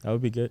 that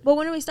would be good. But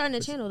when are we starting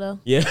the channel though?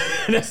 Yeah,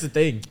 that's the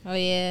thing. Oh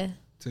yeah,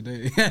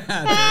 Today. But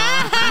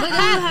then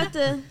you have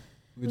to.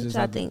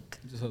 I think.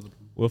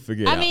 We'll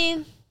figure it out. I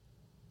mean,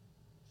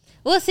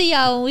 we'll see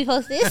y'all when we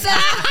post this. Okay,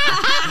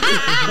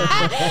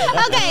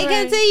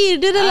 continue.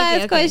 Do the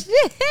last question.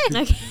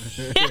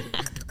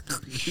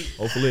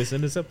 Hopefully it's in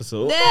this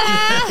episode.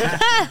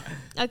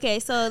 Okay,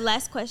 so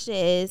last question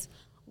is,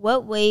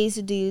 what ways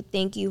do you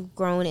think you've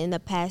grown in the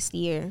past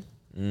year?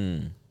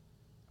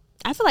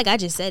 I feel like I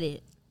just said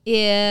it.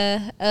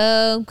 Yeah,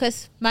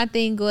 because my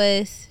thing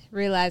was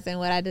realizing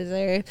what I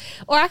deserve.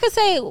 Or I could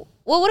say,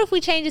 well, what if we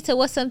change it to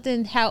what's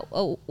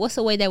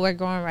a way that we're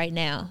growing right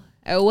now?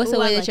 Or what's the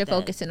way that you're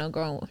focusing on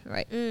growing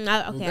right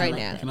now?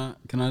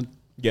 Can I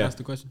ask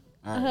the question?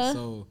 All right,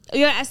 so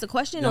you gonna ask the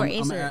question or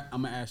answer?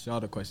 I'm gonna ask y'all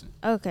the question.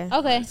 Okay.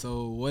 Right,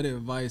 so, what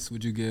advice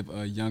would you give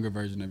a younger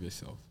version of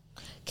yourself?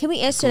 Can we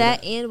answer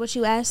that and what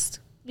you asked?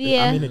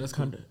 Yeah. I mean, it's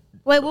kind of.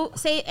 Wait, well,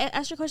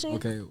 ask your question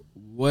again. Okay,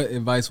 what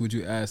advice would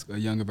you ask a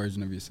younger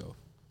version of yourself?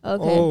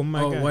 Okay. Oh my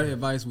God. What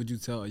advice would you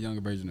tell a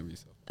younger version of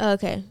yourself?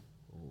 Okay.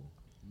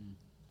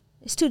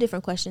 It's two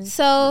different questions.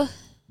 So.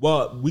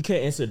 Well, we could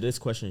answer this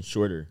question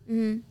shorter.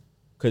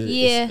 Because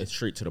it's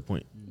straight to the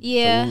point.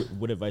 Yeah. So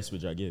what advice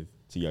would y'all give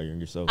to your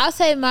younger self? I'll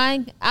say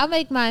mine. I'll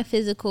make mine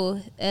physical.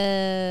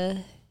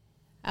 Because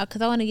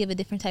I want to give a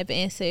different type of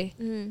answer.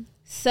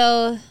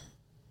 So.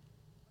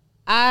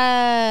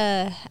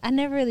 I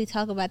never really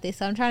talk about this,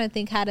 so I'm trying to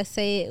think how to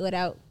say it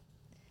without,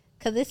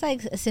 because it's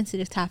like a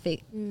sensitive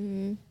topic.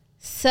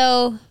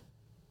 So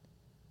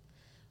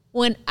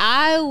when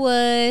I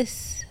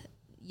was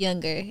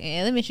younger in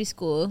elementary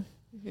school,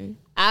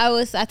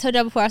 I told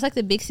y'all before, I was like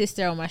the big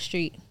sister on my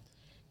street.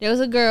 There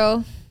was a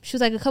girl, she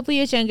was like a couple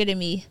years younger than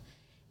me,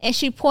 and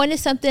she pointed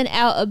something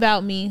out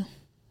about me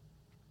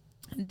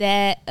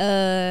that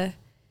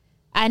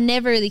I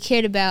never really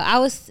cared about. I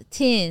was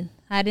 10.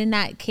 I did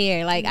not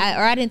care.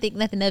 I didn't think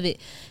nothing of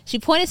it. She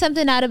pointed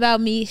something out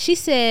about me. She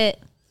said,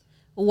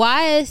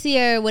 why is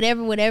your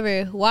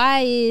whatever,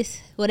 why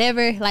is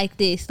whatever like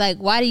this? Like,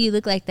 why do you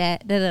look like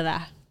that? Da, da,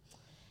 da.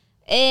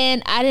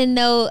 And I didn't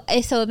know.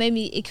 And so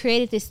it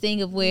created this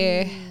thing of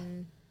where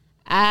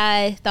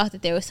I thought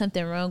that there was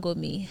something wrong with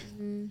me.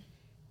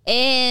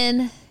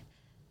 And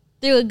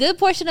through a good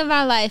portion of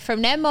my life,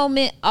 from that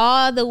moment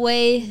all the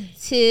way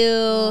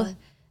till...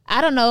 I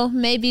don't know,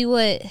 maybe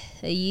a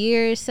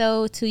year or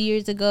so, 2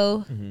 years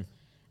ago,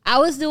 I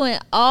was doing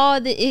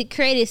it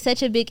created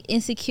such a big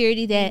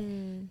insecurity that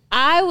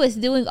I was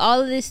doing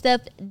all of this stuff,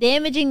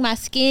 damaging my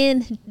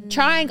skin,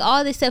 trying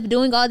all this stuff,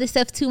 doing all this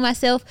stuff to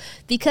myself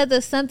because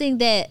of something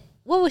that,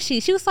 what was she?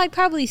 She was like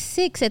probably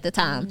 6 at the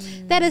time,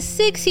 that a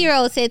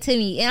 6-year-old said to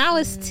me, and I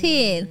was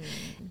 10.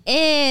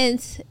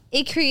 And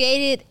it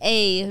created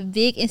a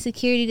big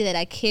insecurity that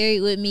I carried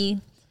with me.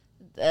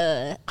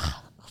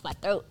 My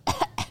throat.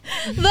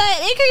 But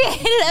it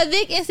created a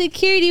big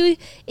insecurity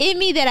in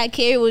me that I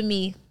carried with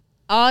me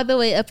all the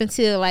way up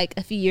until like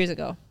a few years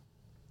ago.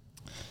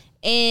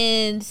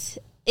 And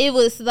it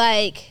was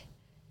like,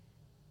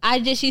 I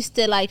just used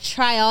to like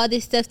try all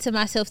this stuff to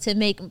myself to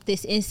make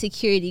this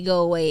insecurity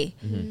go away.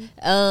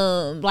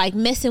 Like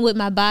messing with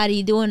my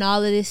body, doing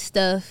all of this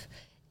stuff.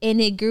 And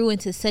it grew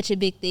into such a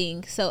big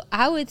thing. So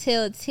I would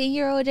tell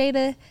 10-year-old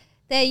Jada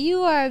that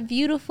you are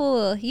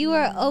beautiful. You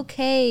are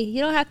okay. You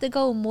don't have to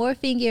go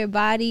morphing your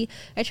body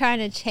or trying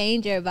to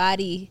change your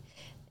body.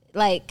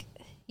 Like,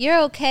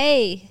 you're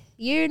okay.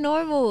 You're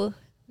normal.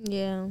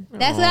 Yeah.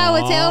 That's what I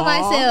would tell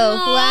myself.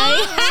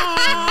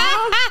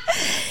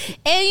 Like,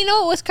 and you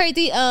know what was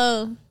crazy?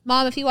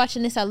 Mom, if you're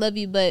watching this, I love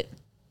you. But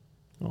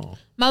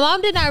my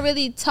mom did not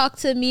really talk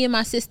to me and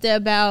my sister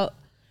about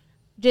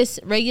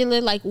just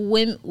regular, like,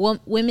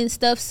 women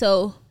stuff.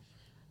 So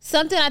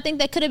something I think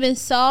that could have been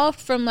solved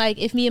from like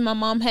if me and my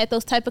mom had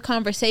those type of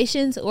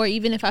conversations, or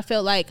even if I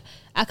felt like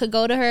I could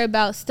go to her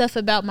about stuff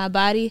about my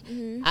body,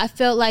 I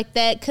felt like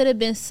that could have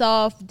been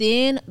solved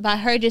then by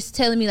her just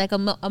telling me, like a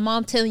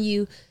mom telling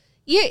you,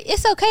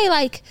 it's okay,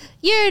 like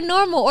you're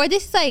normal, or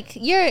this is like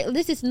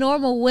this is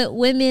normal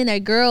women or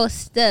girls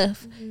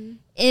stuff.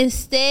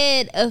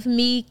 Instead of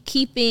me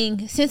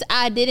keeping, since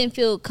I didn't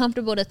feel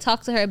comfortable to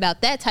talk to her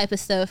about that type of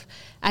stuff,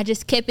 I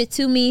just kept it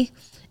to me,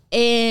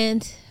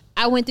 and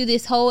I went through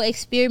this whole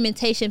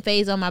experimentation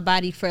phase on my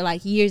body for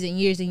like years and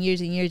years and years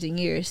and years and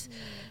years.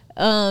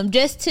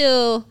 Just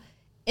until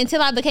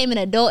I became an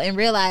adult and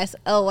realized,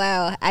 oh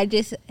wow, I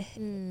did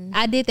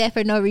that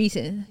for no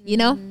reason, you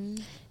know?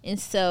 And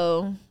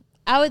so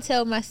I would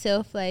tell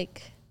myself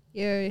like,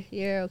 you're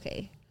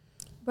okay.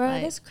 Bro,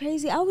 Like- that's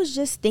crazy. I was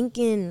just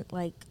thinking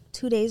like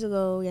 2 days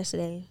ago,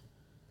 yesterday,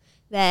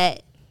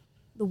 that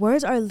the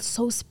words are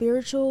so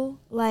spiritual.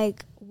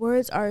 Like,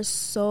 words are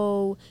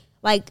so,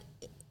 like,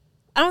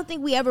 I don't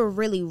think we ever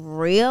really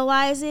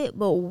realize it,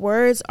 but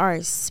words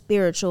are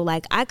spiritual.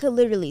 Like, I could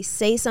literally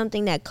say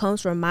something that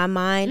comes from my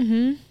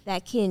mind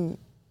that can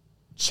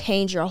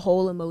change your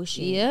whole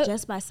emotion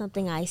just by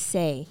something I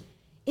say.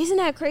 Isn't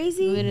that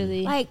crazy?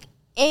 Literally. Like,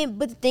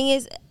 but the thing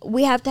is,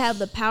 we have to have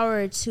the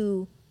power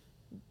to,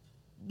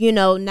 you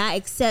know, not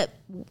accept,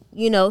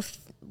 you know,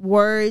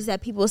 words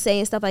that people say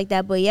and stuff like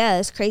that. But yeah,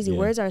 it's crazy. Yeah.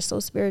 Words are so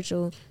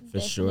spiritual. For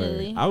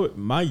Definitely. sure.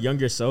 My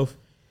younger self,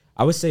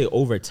 I would say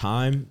over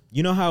time,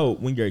 you know how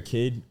when you're a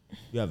kid,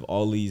 you have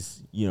all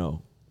these, you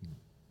know,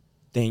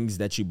 things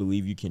that you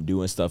believe you can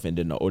do and stuff, and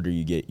then the older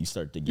you get, you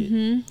start to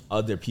get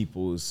other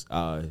people's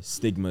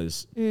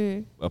stigmas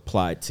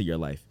applied to your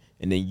life,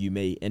 and then you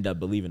may end up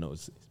believing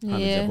those.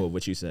 Prime example of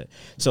what you said.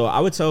 So I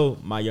would tell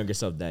my younger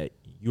self that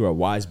you are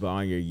wise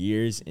beyond your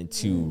years, and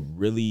to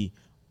really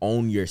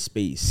own your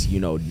space, you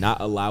know,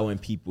 not allowing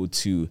people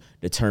to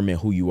determine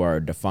who you are,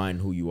 define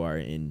who you are,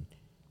 and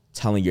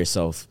telling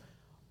yourself,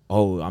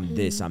 oh, I'm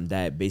this, I'm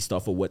that, based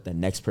off of what the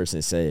next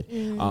person said.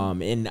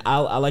 And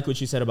I like what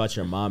you said about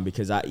your mom,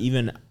 because I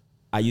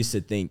used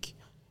to think,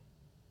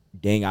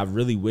 dang, I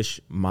really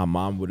wish my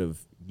mom would have,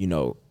 you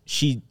know,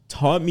 she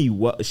taught me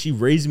well, she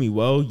raised me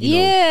well, you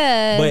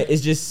know, but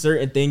it's just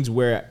certain things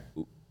where,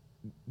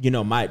 you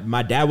know,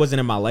 my dad wasn't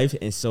in my life,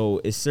 and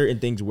so it's certain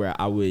things where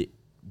I would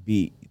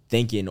be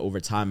thinking over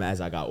time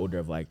as I got older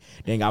of like,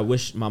 dang, I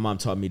wish my mom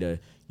taught me to,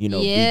 you know,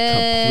 be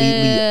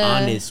completely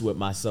honest with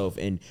myself,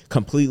 and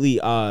completely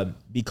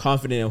be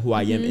confident in who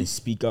I am, and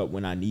speak up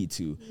when I need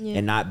to,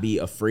 and not be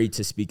afraid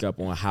to speak up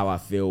on how I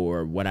feel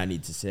or what I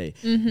need to say.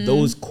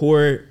 Those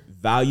core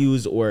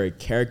values or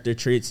character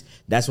traits,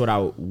 that's what I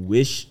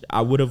wish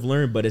I would have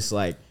learned, but it's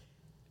like,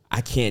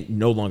 I can't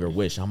no longer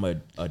wish. I'm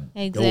a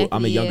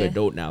young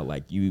adult now.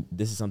 Like,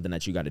 this is something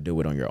that you got to deal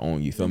with on your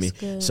own. You feel me?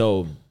 Good.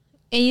 So,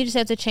 And you just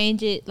have to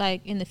change it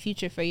like in the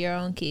future for your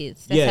own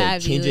kids. That's how I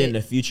view change it in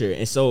the future.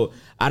 And so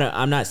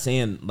I'm not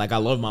saying like I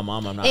love my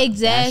mom. I'm not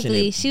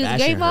exactly. She was a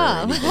great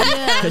mom.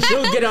 Because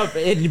she'll get up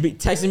and be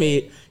texting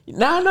me,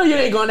 "Now I know you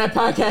ain't going on that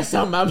podcast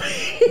talking about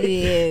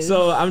me."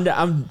 So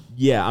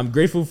I'm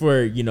grateful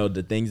for, you know,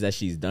 the things that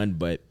she's done,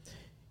 but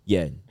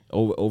yeah,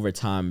 over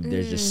time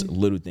there's just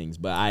little things.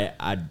 But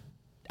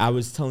I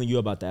was telling you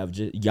about that,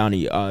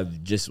 Yanni,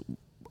 just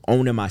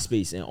owning my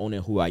space and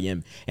owning who I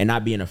am, and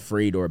not being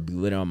afraid or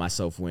belittling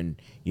myself when,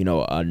 you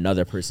know,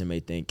 another person may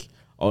think,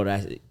 oh,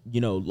 that's,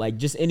 you know, like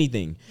just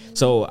anything.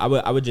 So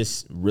I would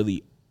just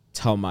really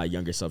tell my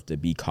younger self to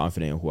be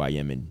confident in who I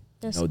am, and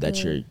know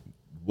that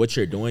what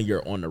you're doing,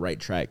 you're on the right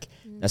track.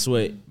 That's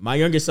what my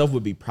younger self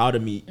would be proud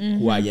of me,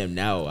 who I am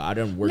now. I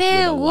done worked with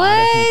a lot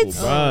of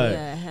people,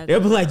 bro. They'll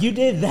be like, you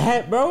did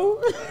that,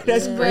 bro?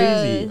 That's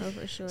crazy. Oh,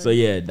 for sure. So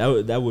yeah,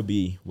 that would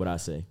be what I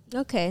say.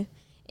 Okay.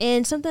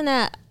 And something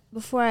that,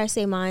 before I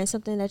say mine,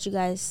 something that you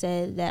guys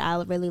said that I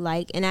really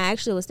like, and I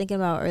actually was thinking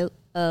about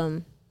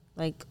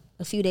like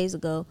a few days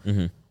ago,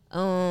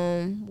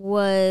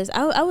 was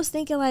I was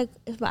thinking like,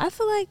 I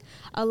feel like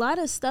a lot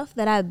of stuff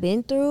that I've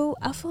been through,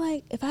 I feel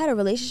like if I had a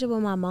relationship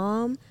with my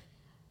mom,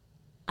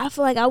 I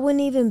feel like I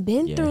wouldn't even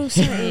been through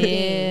certain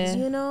things,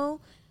 you know.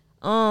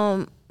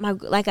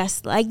 Like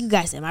you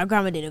guys said, my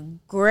grandma did a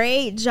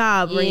great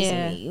job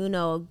raising me, you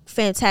know,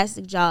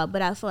 fantastic job.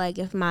 But I feel like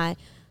if my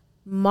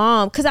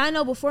mom, because I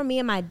know before me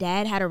and my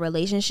dad had a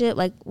relationship,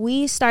 like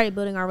we started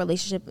building our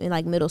relationship in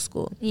like middle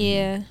school.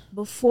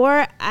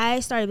 Before I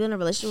started building a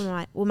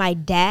relationship with my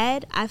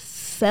dad, I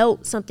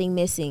felt something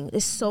missing.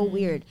 It's so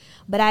weird,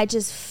 but I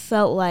just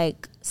felt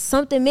like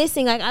something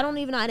missing. Like, I don't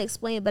even know how to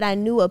explain it, but I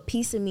knew a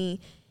piece of me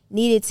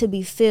needed to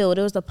be filled.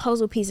 It was the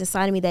puzzle piece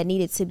inside of me that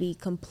needed to be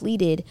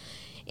completed.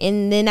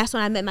 And then that's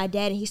when I met my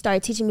dad, and he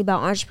started teaching me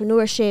about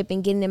entrepreneurship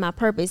and getting in my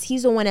purpose.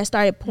 He's the one that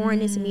started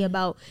pouring into me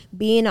about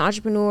being an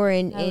entrepreneur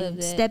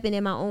and stepping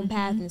in my own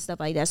path and stuff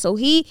like that. So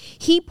he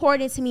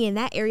poured into me in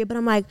that area. But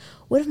I'm like,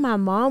 what if my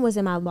mom was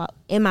in my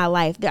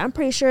life? I'm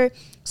pretty sure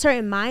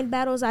certain mind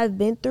battles I've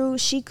been through,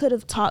 she could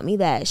have taught me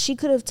that. She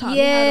could have taught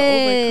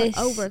me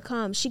how to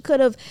overcome. She could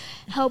have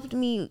helped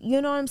me,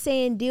 you know what I'm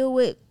saying, deal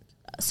with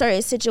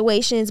certain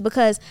situations,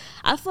 because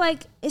I feel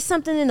like it's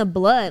something in the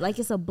blood, like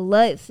it's a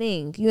blood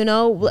thing, you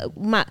know.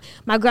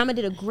 My grandma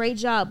did a great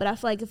job, but I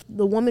feel like if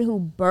the woman who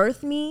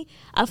birthed me,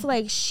 I feel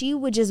like she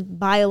would just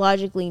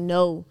biologically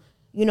know,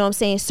 you know what I'm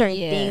saying, certain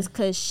things,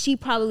 because she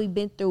probably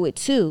been through it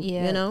too,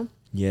 you know.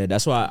 Yeah,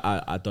 that's why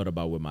I thought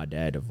about with my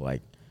dad of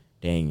like,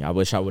 dang, I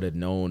wish I would have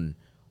known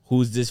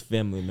who's this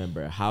family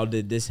member, how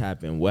did this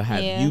happen, what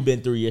have you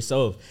been through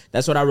yourself.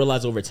 That's what I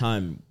realized over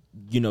time.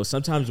 You know,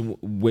 sometimes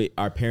with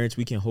our parents,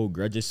 we can hold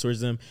grudges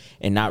towards them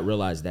and not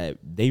realize that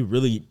they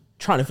really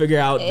trying to figure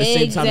out at the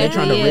same time they're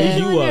trying to raise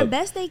you up. Their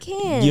best they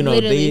can. You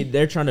know,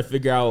 they're trying to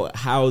figure out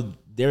how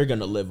they're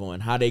gonna live on,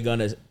 how they're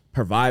gonna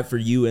provide for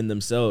you and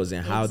themselves,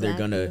 and how they're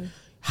gonna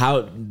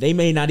how they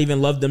may not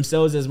even love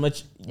themselves as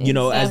much,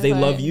 as they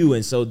love you.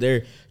 And so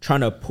they're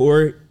trying to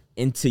pour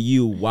into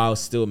you while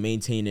still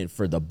maintaining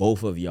for the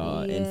both of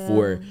y'all and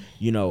for,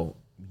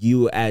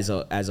 you as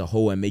a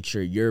whole, and make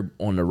sure you're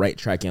on the right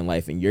track in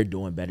life and you're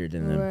doing better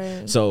than them.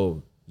 Right.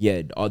 So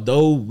yeah,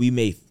 although we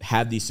may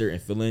have these certain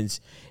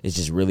feelings, it's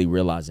just really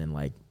realizing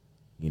like,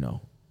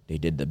 they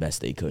did the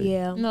best they could.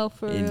 Yeah. No,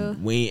 for real.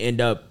 We end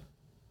up,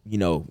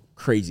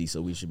 crazy,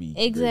 so we should be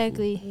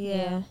exactly grateful.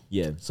 Yeah.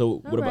 Yeah. So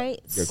what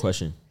about your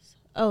question?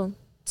 Oh,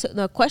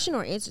 the question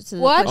or answer to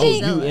the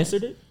question? Oh, you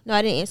answered it? No,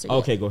 I didn't answer it.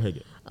 Okay, go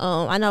ahead.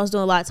 I know I was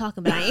doing a lot of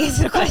talking, but I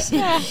answered the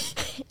question.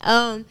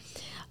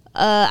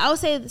 I would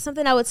say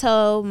something I would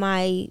tell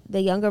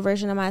the younger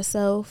version of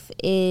myself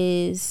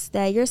is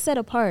that you're set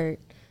apart.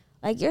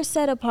 Like, you're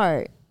set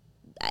apart.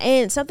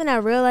 And something I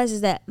realized is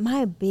that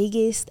my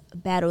biggest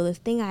battle, the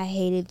thing I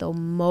hated the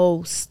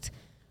most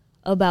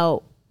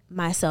about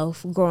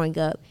myself growing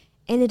up,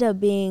 ended up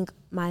being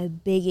my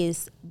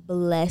biggest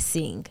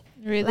blessing.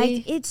 Really?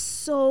 Like, it's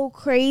so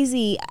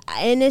crazy.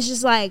 And it's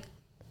just like,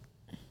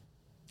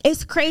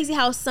 it's crazy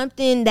how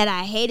something that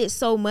I hated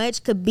so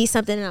much could be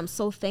something that I'm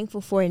so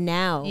thankful for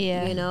now.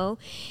 Yeah.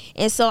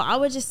 And so I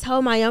would just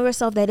tell my younger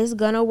self that it's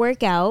going to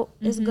work out.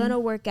 It's going to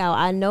work out.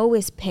 I know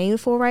it's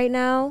painful right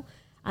now.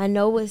 I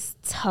know it's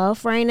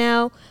tough right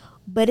now,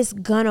 but it's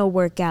going to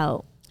work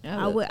out.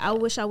 I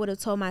wish I would have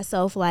told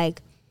myself,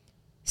 like,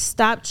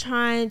 stop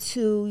trying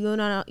to,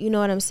 you know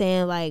what I'm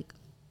saying? Like,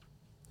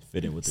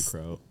 fit in with the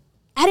crowd.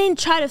 I didn't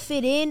try to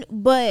fit in,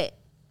 but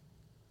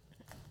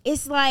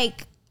it's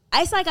like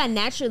I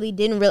naturally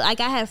didn't really,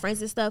 like, I had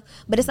friends and stuff,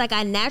 but it's like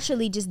I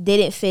naturally just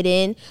didn't fit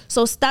in.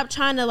 So stop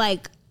trying to,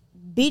 like,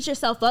 beat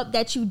yourself up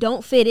that you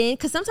don't fit in.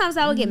 Because sometimes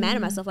I would get mad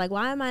at myself, like,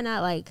 why am I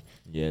not, like,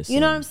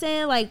 you know what I'm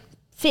saying? Like,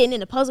 fitting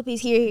in a puzzle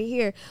piece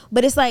here.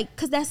 But it's like,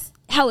 because that's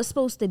how it's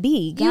supposed to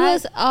be. You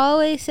was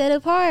always set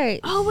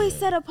apart. Always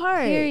set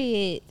apart.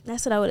 Period.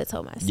 That's what I would have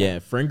told myself. Yeah,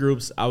 friend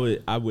groups, I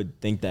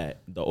would think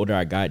that the older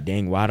I got,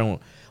 dang,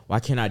 why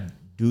can't I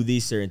do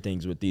these certain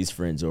things with these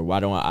friends? Or why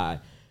don't I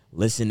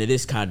listen to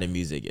this kind of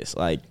music? It's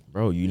like,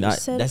 bro,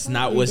 that's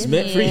not what's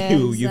meant for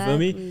you. You feel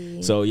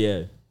me? So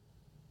yeah.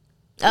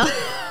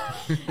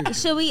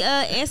 Should we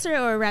answer it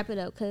or wrap it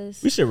up?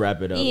 Cause we should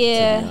wrap it up.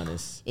 Yeah, to be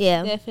honest.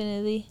 Yeah,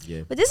 definitely.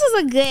 Yeah. But this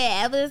was a good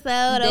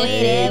episode.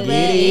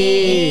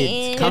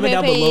 Comment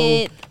down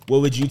below.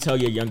 What would you tell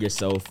your younger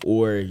self,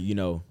 or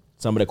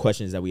some of the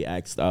questions that we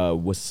asked?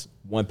 What's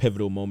one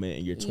pivotal moment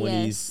in your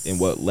 20s, and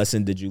what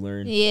lesson did you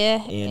learn?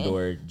 Yeah. And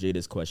or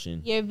Jada's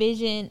question. Your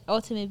vision,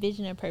 ultimate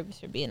vision and purpose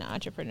for being an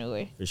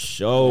entrepreneur. For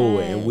sure.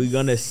 Yes. And we're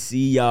going to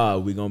see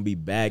y'all. We're going to be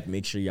back.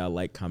 Make sure y'all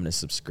like, comment, and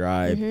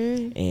subscribe.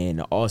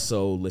 And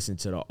also listen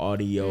to the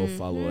audio.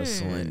 Follow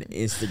us on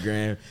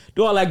Instagram.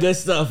 Do all that good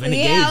stuff and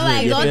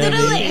engagement. Go through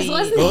the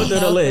list. Go through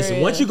the list.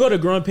 Once you go to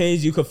Growing Painz,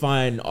 you can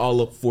find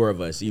all 4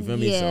 of us. You feel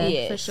me?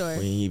 Yeah, for sure.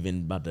 We ain't even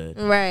about to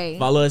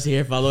follow us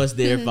here, follow us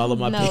there, follow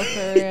my page. No,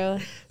 for real.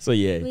 So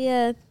yeah.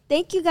 Yeah.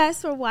 Thank you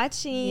guys for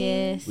watching.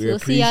 Yes. We'll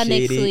see y'all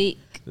next week.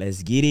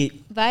 Let's get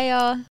it. Bye,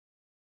 y'all.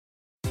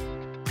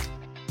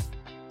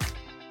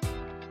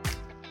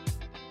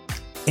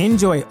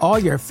 Enjoy all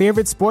your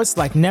favorite sports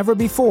like never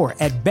before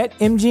at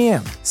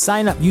BetMGM.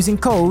 Sign up using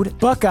code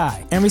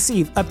Buckeye and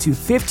receive up to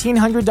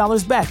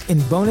 $1,500 back in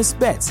bonus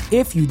bets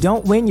if you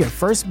don't win your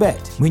first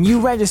bet. When you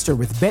register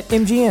with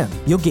BetMGM,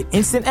 you'll get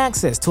instant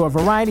access to a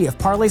variety of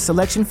parlay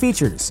selection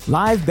features,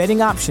 live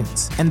betting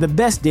options, and the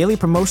best daily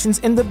promotions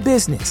in the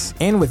business.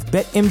 And with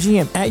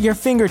BetMGM at your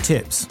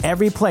fingertips,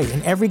 every play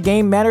and every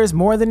game matters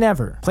more than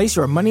ever. Place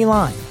your money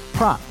line,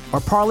 prop, or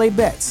parlay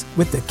bets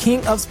with the king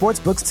of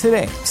sportsbooks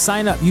today.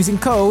 Sign up using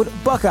code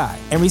Buckeye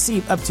and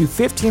receive up to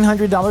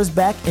 $1,500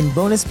 back in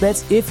bonus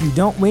bets if you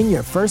don't win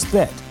your first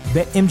bet.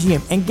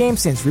 BetMGM and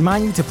GameSense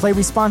remind you to play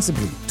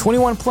responsibly.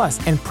 21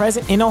 plus and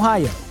present in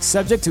Ohio,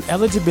 subject to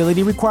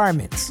eligibility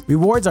requirements.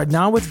 Rewards are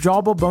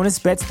non-withdrawable bonus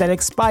bets that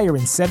expire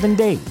in 7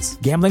 days.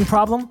 Gambling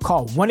problem?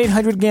 Call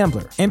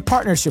 1-800-GAMBLER in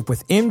partnership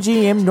with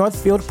MGM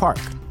Northfield Park.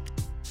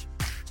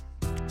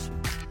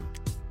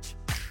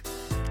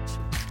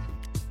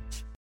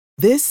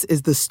 This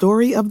is the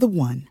story of the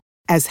one.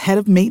 As head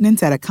of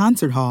maintenance at a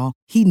concert hall,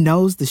 he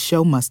knows the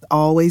show must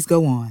always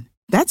go on.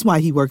 That's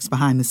why he works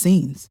behind the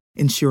scenes,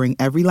 ensuring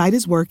every light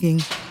is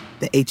working,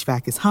 the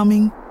HVAC is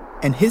humming,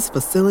 and his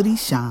facility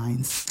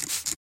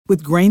shines.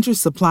 With Grainger's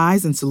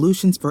supplies and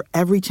solutions for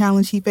every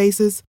challenge he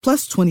faces,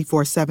 plus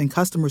 24/7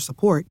 customer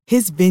support,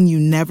 his venue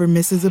never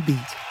misses a beat.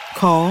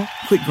 Call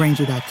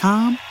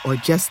quickgrainger.com or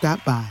just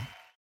stop by.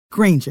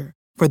 Grainger,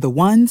 for the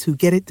ones who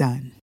get it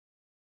done.